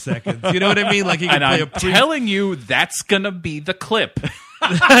 5 seconds. You know what I mean? Like he could and play I'm a priest. telling you, that's gonna be the clip.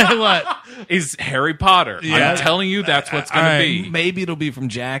 What? Is Harry Potter? Yeah. I'm telling you, that's what's gonna All right. be. Maybe it'll be from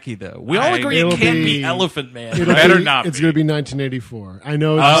Jackie, though. We all agree it It'll can't be be- Elephant Man. It'll Better be- not It's be. going to be 1984. I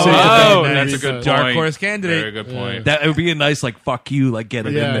know. Oh, say the that's a '90s, good but- Dark point. horse candidate. Very good point. That would be a nice, like, fuck you, like, get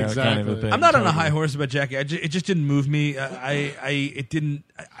it Yeah, in there kind of a exactly. thing. I'm not on a high horse about Jackie. It just didn't move me. It didn't.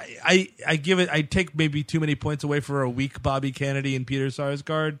 I give it. I take maybe too many points away for a weak Bobby Kennedy and Peter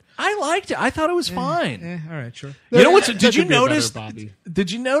Sarsgaard. I liked it. I thought it was fine. All right, sure. You know what? That Did you could be a better notice? Bobby.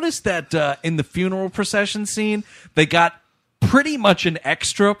 Did you notice that in the funeral procession scene they got pretty much an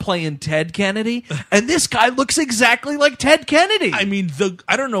extra playing Ted Kennedy, and this guy looks exactly like Ted Kennedy. I mean,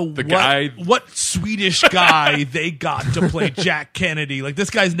 I don't know guy- what Swedish guy they got to play Jack Kennedy. Like this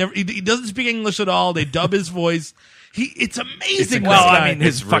guy's never. He doesn't speak English at all. They dub his voice. It's amazing. well, this guy. I mean,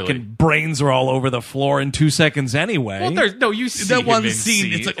 his It's really- fucking brains are all over the floor in 2 seconds anyway. Well, there's no you see that him one in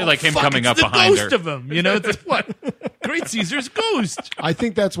scene. It's like, oh, him fuck, coming it's up the behind ghost her. of him. You know, it's like, what? Great Caesar's ghost. I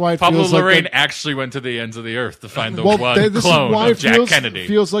think that's why it Pablo feels like Larraín that- actually went to the ends of the earth to find the Well, one this clone is why of it Jack Kennedy.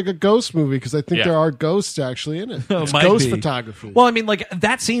 feels like a ghost movie because I think Yeah. there are ghosts actually in it. It's Might ghost be. photography. Well, I mean, like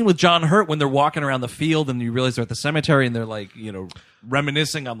that scene with John Hurt when they're walking around the field and you realize they're at the cemetery and they're like, you know,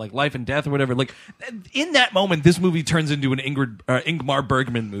 reminiscing on like life and death or whatever. Like in that moment, this movie turns into an Ingmar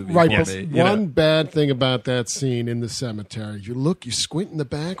Bergman movie. Right, for but me, you know? one bad thing about that scene in the cemetery, you squint in the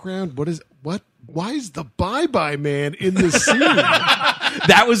background. Why is the Bye Bye Man in the scene?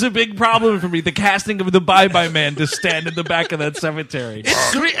 That was a big problem for me. The casting of the Bye Bye Man to stand in the back of that cemetery.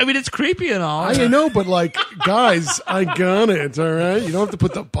 I mean, it's creepy and all. I know, but like, guys, I got it. All right, you don't have to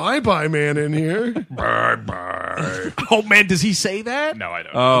put the Bye Bye Man in here. Bye bye. Oh man, does he say that? No, I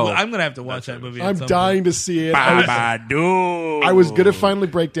don't. Oh, I'm gonna have to watch that movie. at I'm some dying to see it. I was gonna finally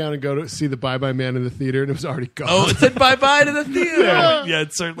break down and go to see the Bye Bye Man in the theater, and it was already gone. point. Oh, it said bye bye to the theater. yeah,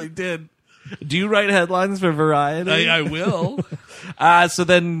 it certainly did. Do you write headlines for Variety? I will. So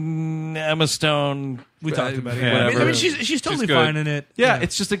then Emma Stone. We talked about it. yeah. I mean, she's totally good. fine in it. Yeah,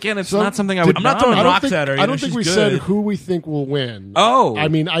 it's just again, it's So, not something I would. I'm not throwing I don't rocks think, at her. I don't think she's we good. said who we think will win. Oh. I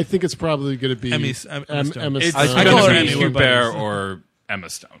mean, I think it's probably going to be Emma Stone. Emma It's Stone. I call her going to Emmy, be we're Hubert buddies. or Emma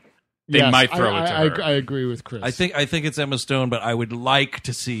Stone. They Yes, might throw it to her. I agree with Chris. I think it's Emma Stone, but I would like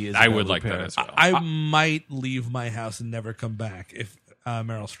to see. I Isabelle would like that Huppert. as well. I might leave my house and never come back if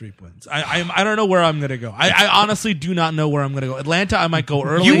Meryl Streep wins. I don't know where I'm going to go. I honestly do not know where I'm going to go. Atlanta, I might go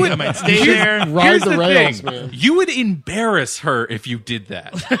early. I might stay there. Ride Here's the rails, thing. man. You would embarrass her if you did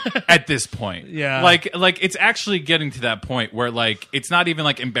that at this point. Yeah. Like it's actually getting to that point where like it's not even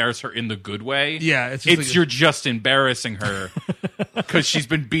like embarrass her in the good way. Yeah, it's just like- you're just embarrassing her because she's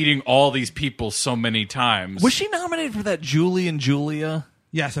been beating all these people so many times. Was she nominated for that Julie and Julia?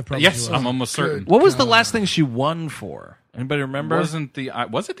 Yes, I probably Yes, will. I'm almost certain. What was the last thing she won for? Anybody remember? Was it the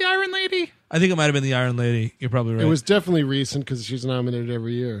Iron Lady? I think it might have been the Iron Lady. You're probably right. It was definitely recent because she's nominated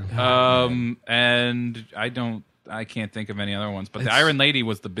every year. And I can't think of any other ones, but the Iron Lady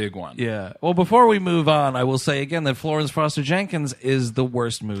was the big one. Yeah. Well, before we move on, I will say again that Florence Foster Jenkins is the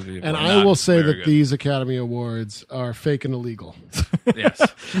worst movie. of And all. I will say very that good. these Academy Awards are fake and illegal. Yes.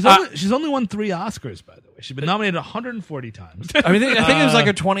 she's only won 3 Oscars, by the way. She's been nominated 140 times. I mean, I think it was like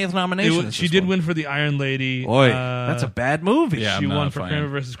her 20th nomination. She did win for the Iron Lady. Boy, that's a bad movie. Yeah. She I'm not won a for fan. Kramer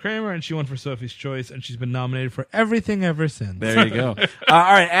versus Kramer, and she won for Sophie's Choice, and she's been nominated for everything ever since. There you go. All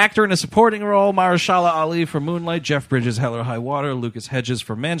right, actor in a supporting role: Mahershala Ali for Moonlight, Jeff Bridges, Hell or High Water, Lucas Hedges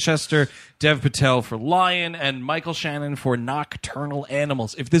for Manchester, Dev Patel for Lion, and Michael Shannon for Nocturnal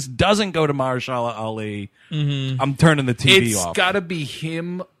Animals. If this doesn't go to Mahershala Ali, I'm turning the TV It's off. got to be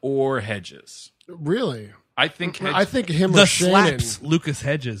him or Hedges. Really? I think Hedges. I think him The or Shannon. Slaps, Lucas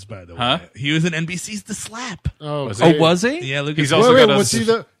Hedges, by the way. Huh? He was in NBC's The Slap. Oh, Was great. Oh, was he? Yeah, Lucas. He's also Wait, got was a- he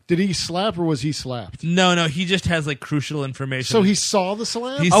the? Did he slap or was he slapped? No, he just has like crucial information. So he saw the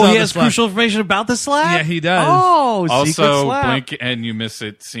slap. He Oh, saw he the has slap. crucial information about the slap? Yeah, he does. Oh, secret Also, slap. Blink and You Miss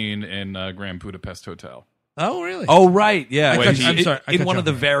It scene in Grand Budapest Hotel. Oh, really? Oh, right. Yeah. Wait, He- I'm sorry, I in cut one you of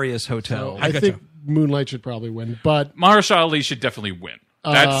the off. various hotels. I gotcha. think Moonlight should probably win, but Mahershala Ali should definitely win.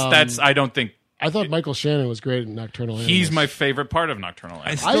 That's. I don't think I thought Michael Shannon was great in Nocturnal Animals. he's my favorite part of Nocturnal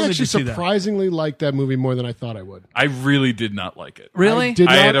I Animals. still I need actually to see that. surprisingly liked that movie more than I thought I would. I really did not like it. Really? I did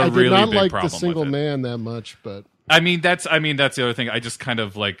I not, had a I did really not big like problem the with single it. man that much, but I mean, that's the other thing. I just kind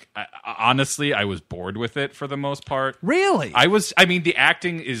of like, honestly, I was bored with it for the most part. Really? I mean, the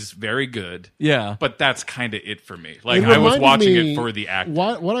acting is very good. Yeah. But that's kind of it for me. Like, it I was reminded watching me- it for the acting.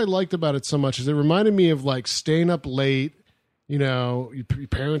 What I liked about it so much is it reminded me of like staying up late. You know, your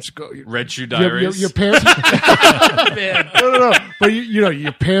parents go. Red Shoe Your, Diaries. your parents. no. But you know,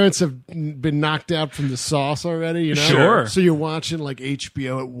 your parents have been knocked out from the sauce already. You know, Sure. So you're watching like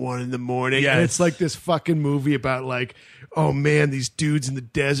HBO at 1 a.m. and Yes. it's like this fucking movie about like, oh man, these dudes in the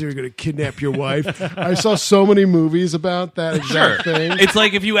desert are going to kidnap your wife. I saw so many movies about that exact thing. It's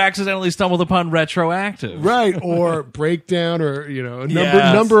like if you accidentally stumbled upon Retroactive. Right, or Breakdown, or you know, a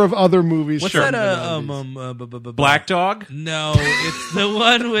Yes. number of other movies. What's from that? the 90s. Black Dog? No, it's the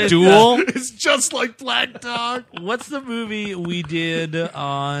one with Duel? It's just like Black Dog. what's the movie we did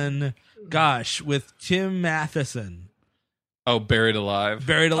on? Gosh, with Tim Matheson, Oh, Buried Alive.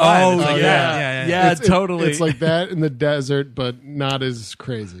 Buried Alive. Oh, It's like yeah. that. Yeah. Yeah, It's- totally. It's like that in the desert, but not as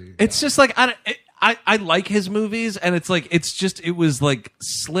crazy. It's just like I like his movies, and it's like it was like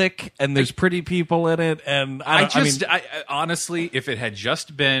slick, and there's pretty people in it, and I Honestly, if it had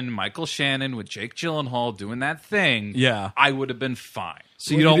just been Michael Shannon with Jake Gyllenhaal doing that thing, Yeah. I would have been fine.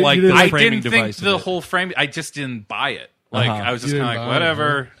 so you don't you like didn't- the I framing didn't think device. the of it. whole frame. I just didn't buy it. Like Uh-huh. I was just You kind of didn't like buy it,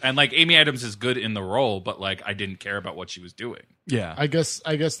 whatever. And like Amy Adams is good in the role, but like I didn't care about what she was doing. Yeah. I guess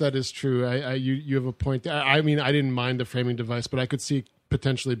that is true. You have a point. I mean, I didn't mind the framing device, but I could see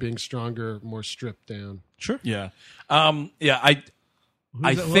potentially being stronger, more stripped down. Yeah.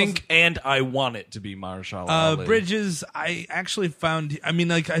 I that- think and I want it to be Mahershala Ali. Bridges, I actually found. I mean,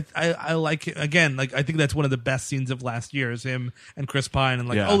 like I like it again. Like I think that's one of the best scenes of last year is him and Chris Pine, and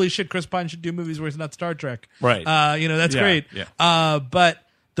like Yeah. holy shit, Chris Pine should do movies where it's not Star Trek. Right. You know that's Yeah, great. yeah. But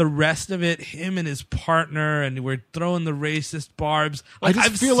the rest of it, him and his partner, and we're throwing the racist barbs. Like, I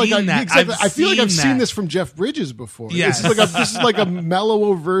just I've feel like seen that. exactly, I feel like I've seen that. this from Jeff Bridges before. Yes. This is like a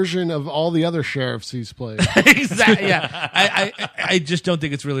mellower version of all the other sheriffs he's played. Exactly. Yeah. I just don't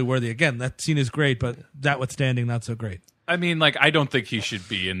think it's really worthy. Again, that scene is great, but notwithstanding, not so great. I mean, like I don't think he should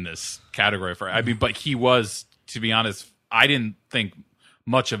be in this category for. I mean, but he was. To be honest, I didn't think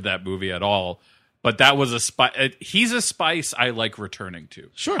much of that movie at all. But that was a spice. He's a spice I like returning to.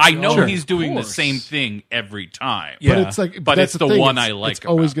 Sure, I know sure. he's doing the Of course. same thing every time. Yeah. But it's like, But that's it's the thing, one it's- I like It's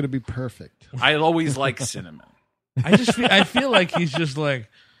always about going to be perfect. I always like cinnamon. I feel like he's just like,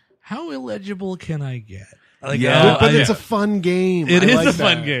 how illegible can I get? Like, Yeah. But I- it's a fun game. it I is like a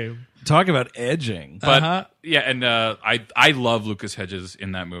fun that. game. Talk about edging. But Uh-huh. yeah, and I love Lucas Hedges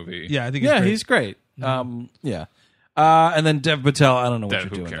in that movie. Yeah, I think Yeah, great. he's great. Yeah. And then Dev Patel, I don't know what That- you're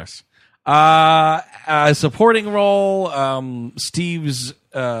who doing cares? supporting role, Steve's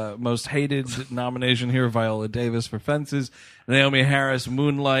most hated nomination here, Viola Davis for Fences, Naomi Harris,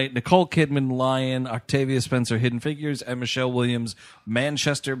 Moonlight, Nicole Kidman, Lion, Octavia Spencer, Hidden Figures, and Michelle Williams,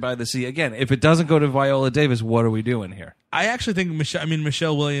 Manchester by the Sea. Again, if it doesn't go to Viola Davis, what are we doing here? I actually think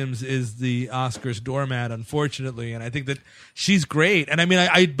Michelle Williams is the Oscars doormat, unfortunately, and I think that she's great. And I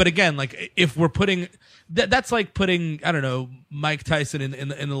mean, but again, like if we're putting that's like putting, I don't know, Mike Tyson in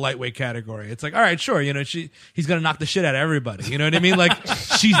the lightweight category. It's like, all right, sure, he's gonna knock the shit out of everybody. You know what I mean? Like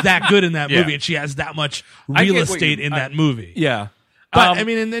she's that good in that Yeah. movie, and she has that much I real get what estate in that movie. Yeah. But I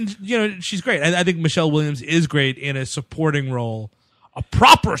mean, and then she's great. I think Michelle Williams is great in a supporting role. A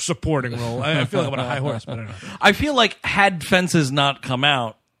proper supporting role. I feel like I'm on a high horse, but I don't know. I feel like had Fences not come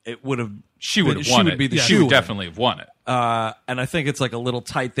out, it would have. She would have won it. Be the she shoe would definitely have won it. And I think it's like a little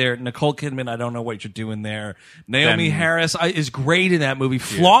tight there. Nicole Kidman, I don't know what you're doing there. Naomi Harris is great in that movie.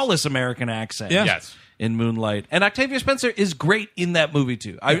 Flawless American accent. Yeah. Yes. In Moonlight. And Octavia Spencer is great in that movie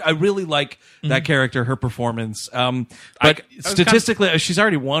too. I really like that character, her performance. But statistically, she's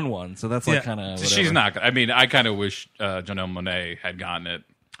already won one, so that's like Yeah. kind of. She's not. I mean, I kind of wish Janelle Monáe had gotten it.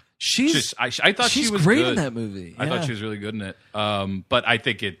 She's. I thought she's she was great good in that movie. I Yeah. thought she was really good in it. But I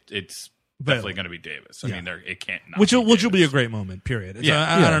think it's definitely going to be Davis. I mean, it can't. Not Which will Davis. be a great moment. Period. So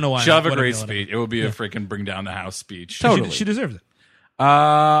Yeah. I don't know why. She'll have a what I'm great yelling speech. It will be a freaking bring down the house speech. Totally. She deserves it.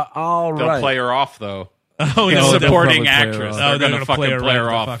 All They'll right. play her off though. Oh, The yeah, they'll supporting probably play her actress. off. They're They're going to gonna play fucking her play right her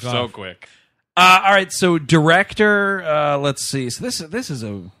the off fuck so off. quick. All right, so director. Let's see. So this is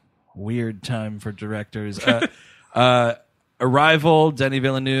a weird time for directors. Arrival, Denis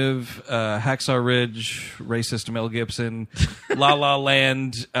Villeneuve, Hacksaw Ridge, racist Mel Gibson, La La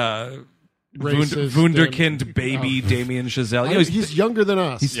Land, Racist, Wunderkind, Baby, Damien Chazelle. You know, He's younger than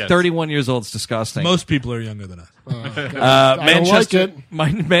us. he's Yes. 31 years old. It's disgusting. Most people are younger than us. I don't Manchester,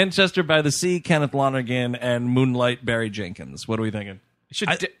 like it. Manchester by the Sea, Kenneth Lonergan, and Moonlight, Barry Jenkins. What are we thinking?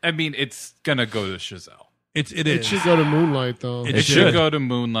 I mean, it's going to go to Chazelle. It It is. should go to Moonlight, though. It It should. should go to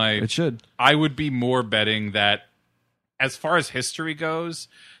Moonlight. It should. I would be more betting that, as far as history goes,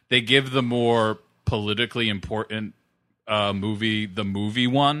 they give the more politically important movie the movie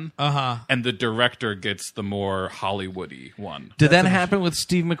one, and the director gets the more Hollywoody one. Did that happen with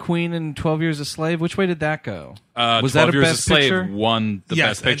Steve McQueen in 12 Years a Slave? Which way did that go? Was 12 that a Years Best a Slave Picture? won the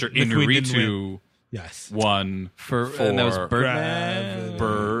Yes, Best Picture. and McQueen didn't Inarritu Yes. won For and that was Birdman.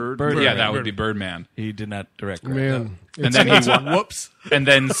 Birdman. Yeah, that would be Birdman. He did not direct. Right? Man. And then he won. Whoops. And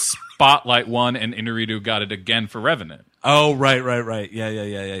then Spotlight won, and Inarritu got it again for Revenant. Oh, right.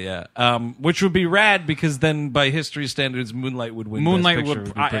 Yeah. Which would be rad because then, by history standards, Moonlight would win. Moonlight Best Picture.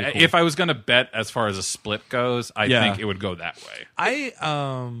 would. be pretty cool. If I was going to bet as far as a split goes, I Yeah. think it would go that way.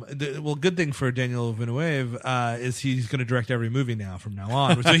 Good thing for Daniel Villeneuve is he's going to direct every movie now from now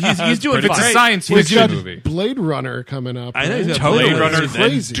on. So he's doing But it's a fine. science He's fiction got movie. Blade Runner coming up. I know he's right? got Blade Blade Runner, It's then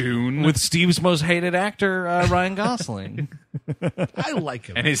crazy. Dune, with Steve's most hated actor, Ryan Gosling. I like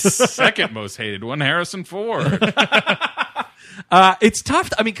him. and his second most hated one, Harrison Ford. It's tough.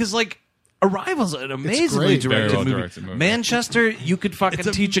 I mean, because like Arrival's an amazingly great. Very directed well movie. directed movie. Manchester, you could fucking It's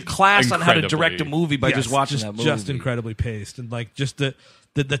a- teach a class on how to Incredibly. direct a movie by Yes, just watching that movie. Just incredibly paced, and like just the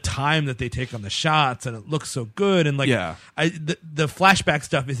time that they take on the shots, and it looks so good, and like Yeah. the flashback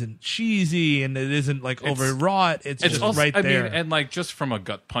stuff isn't cheesy, and it isn't like overwrought. It's just also, right I there. mean, and like just from a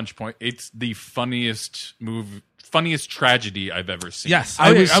gut punch point, it's the funniest tragedy I've ever seen. yes,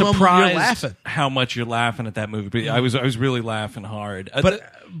 I was I'm- surprised You're laughing, how much you're laughing at that movie. But I was really laughing hard. but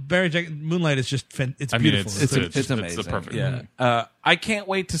Barry Jenkins, Moonlight is just it's I mean, beautiful. it's amazing. It's the perfect. Yeah. I can't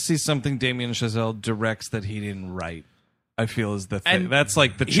wait to see something Damien Chazelle directs that he didn't write. I feel is the thing. And That's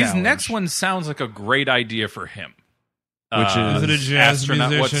like the His challenge. next one sounds like a great idea for him. Which Is it a jazz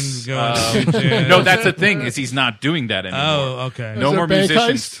astronaut- musician what's, going? to jazz? No, that's the thing is he's not doing that anymore. Oh, okay. No Is it more Bank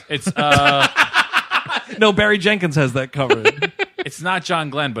musicians. Heist? It's No, Barry Jenkins has that covered. it's not John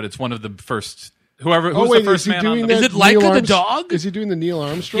Glenn, but it's one of the first Whoever who's Oh, wait, the first is he man on doing the that Is it Laika Neil the dog? Is he doing the Neil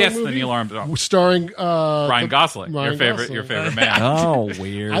Armstrong Yes, movie? the Neil Armstrong. Starring Ryan the- Gosling, Ryan your Gosling. favorite man. Oh,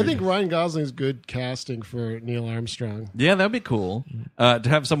 weird. I think Ryan Gosling's good casting for Neil Armstrong. Yeah, that'd be cool. To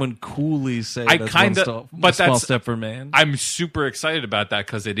have someone coolly say I that's kinda- one but small that's- step for man. I'm super excited about that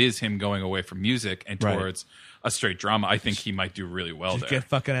because it is him going away from music and Right. towards a straight drama. I think he might do really well Just there. get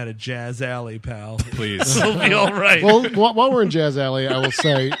fucking out of Jazz Alley, pal. Please. It'll be all right. Well, while we're in Jazz Alley, I will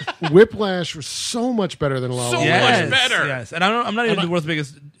say Whiplash was so much better than La La So Land. much better. Yes, and I'm not even the world's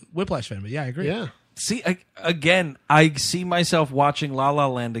biggest Whiplash fan, but yeah, I agree. Yeah. See, again, I see myself watching La La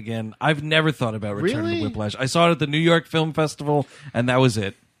Land again. I've never thought about Return Really? to Whiplash. I saw it at the New York Film Festival, and that was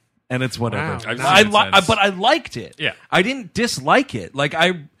it. And it's whatever. Wow. I've seen it since. But I liked it. Yeah. I didn't dislike it. Like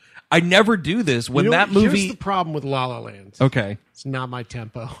I never do this when You know, that movie. Here's the problem with La La Land. Okay. It's not my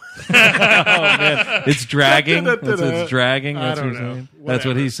tempo. It's dragging. It's dragging. I That's don't what you're know. saying? That's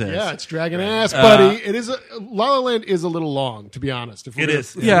what he Whatever. says. Yeah, it's dragging ass, buddy. It is. La La Land is a little long, to be honest. If we're It gonna- is.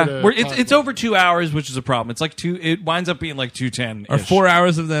 if we're Yeah, gonna we're, talk it's about over 2 hours, which is a problem. It's like it winds up being like 2:10 Or 4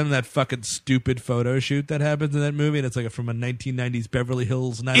 hours of them, that fucking stupid photo shoot that happens in that movie, and it's like from a 1990s Beverly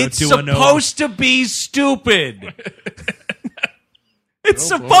Hills It's 90210. supposed to be stupid. It's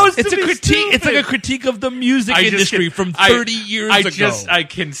supposed to It's a be critique. stupid. It's like a critique of the music I just industry can- from I- 30 years ago. I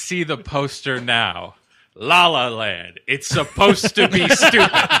can see the poster now. La La Land. It's supposed to be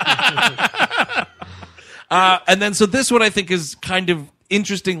stupid. And then, so this one I think is kind of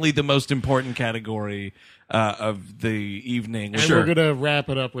interestingly the most important category of the evening. And we're gonna wrap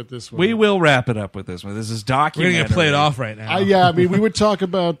it up with this one. We will wrap it up with this one. This is We're documentary. going to play it off right now. Yeah, I mean, we would talk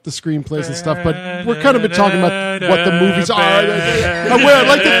about the screenplays and stuff, but we're kind of been talking about what the movies are. I'd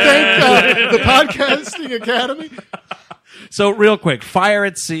like to thank the Podcasting Academy. So real quick, Fire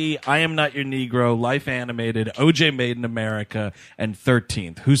at Sea, I Am Not Your Negro, Life Animated, OJ Made in America, and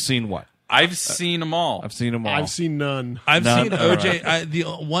 13th. Who's seen what? I've seen them all. I've seen them all. I've seen none. I've None. seen All OJ. The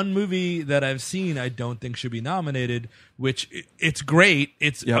one movie that I've seen I don't think should be nominated, which it's great.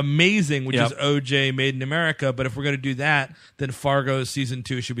 It's Yep. amazing, which Yep. is OJ Made in America. But if we're going to do that, then Fargo season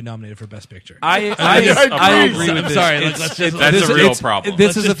 2 should be nominated for Best Picture. I agree. agree with I'm this. sorry. It's- Let's just, That's this- a real it's- problem. This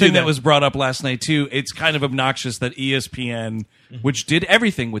Let's is a just do thing that that. was brought up last night too. It's kind of obnoxious that ESPN, which did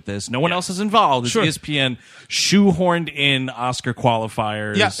everything with this, no one else is involved. It's Sure. ESPN shoehorned in Oscar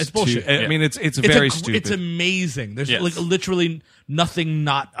qualifiers. Yeah, it's bullshit. I mean, it's very stupid. It's amazing. There's Yes. like literally nothing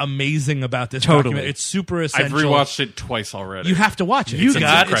not amazing about this Totally. document. It's super I've essential. rewatched it twice already. You have to watch it. you It's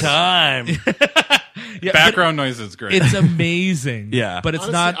got incredible. time. yeah, Background noise is great. It's amazing. Yeah. but it's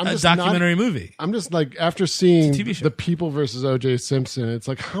Honestly, not I'm a just not- documentary movie. I'm just like, after seeing It's a TV show. The People versus O.J. Simpson, it's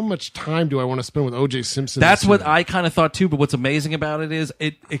like, how much time do I want to spend with O.J. Simpson? That's this what year? I kind of thought too. But what's amazing about it is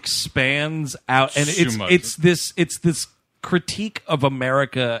it expands out, and Too much. it's this critique of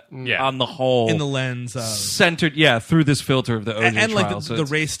America Yeah. on the whole In the lens of centered, through this filter of the OJ and like trial. So the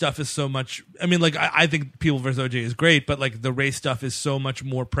it's- race stuff is so much. I mean, like I think People vs. OJ is great, but like the race stuff is so much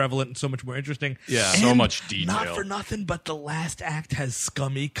more prevalent and so much more interesting. Yeah. So And much detail. Not for nothing, but the last act has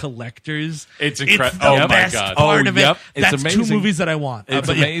scummy collectors. It's It's incredible. the Oh my best God. part Oh, of it. yep. It's That's amazing. two movies that I want. It's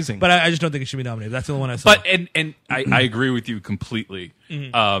but amazing. But I just don't think it should be nominated. That's the only one I saw. But and I agree with you completely.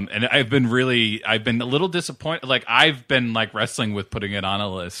 And I've been a little disappointed. Like I've been like wrestling with putting it on a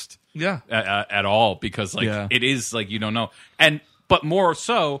list. yeah, At all because like Yeah. it is like you don't know. But more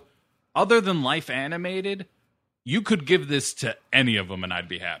so, other than Life Animated, you could give this to any of them and I'd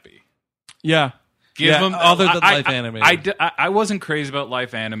be happy. yeah. Give Yeah, them other than Life Animated. I wasn't crazy about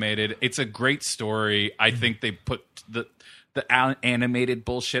Life Animated. It's a great story. I think they put the animated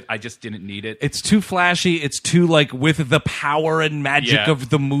bullshit. I just didn't need it. It's too flashy. It's too like with the power and magic Yeah. of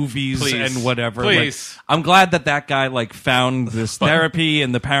the movies Please. and whatever. Please. Like, I'm glad that guy like found this therapy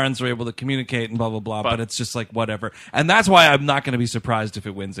and the parents were able to communicate and blah blah blah. But it's just like whatever, and that's why I'm not going to be surprised if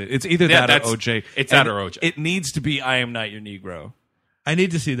it wins it. It's either Yeah, that or that's- OJ. it's And that or OJ. It needs to be I Am Not Your Negro. I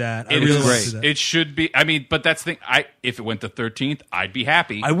need to see that. I It really is want to great. see that. It should be. I mean, but that's the thing. If it went to 13th, I'd be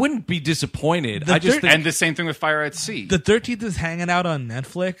happy. I wouldn't be disappointed. The I just third- think and the same thing with Fire at Sea. The 13th is hanging out on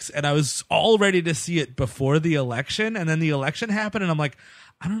Netflix, and I was all ready to see it before the election, and then the election happened, and I'm like,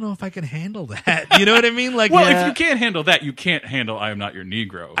 I don't know if I can handle that. You know what I mean? Like, well, yeah. if you can't handle that, you can't handle I Am Not Your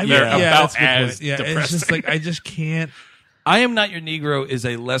Negro. I mean, They're yeah, about that's a good as point. Yeah, depressing. it's just like I just can't. I Am Not Your Negro is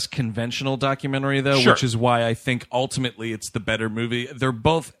a less conventional documentary, though, Sure. which is why I think ultimately it's the better movie. They're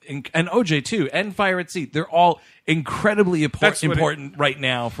both, and OJ too, and Fire at Sea. They're all incredibly That's what it- important right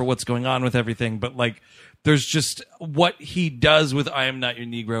now for what's going on with everything. But like, there's just what he does with I Am Not Your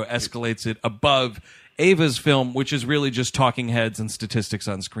Negro escalates it above Ava's film, which is really just talking heads and statistics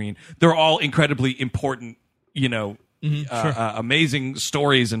on screen. They're all incredibly important, amazing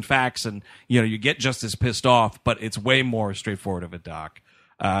stories and facts, and you get just as pissed off, but it's way more straightforward of a doc.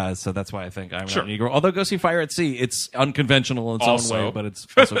 So that's why I think I'm not an Negro. Although go see Fire at Sea. It's unconventional in its own way, but it's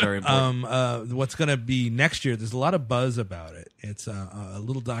also very important. What's going to be next year? There's a lot of buzz about it. It's a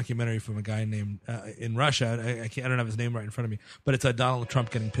little documentary from a guy named in Russia. I don't have his name right in front of me, but it's Donald Trump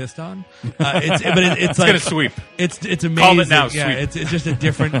getting pissed on. It's like gonna sweep. It's amazing. Call it now, Yeah, sweep. it's just a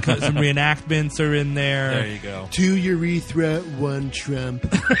different. Some reenactments are in there. There you go. 2 urethra, 1 Trump.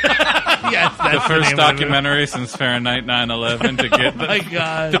 Yes, that's The first name of it. documentary since Fahrenheit 9/11 to get My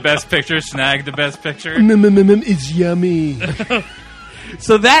God. the best picture, snag the best picture. It's yummy.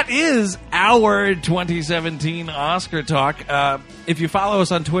 So that is our 2017 Oscar talk. If you follow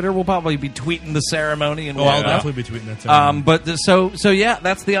us on Twitter, we'll probably be tweeting the ceremony and Oh, I'll whatnot. definitely be tweeting that. Ceremony. But so yeah,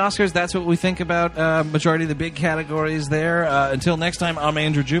 that's the Oscars. That's what we think about. Majority of the big categories there. Until next time, I'm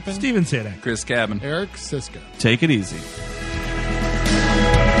Andrew Jupin. Steven Sadak. Chris Cabin. Eric Siska. Take it easy.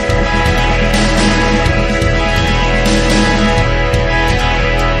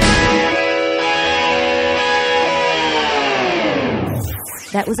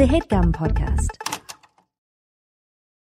 That was a HeadGum podcast.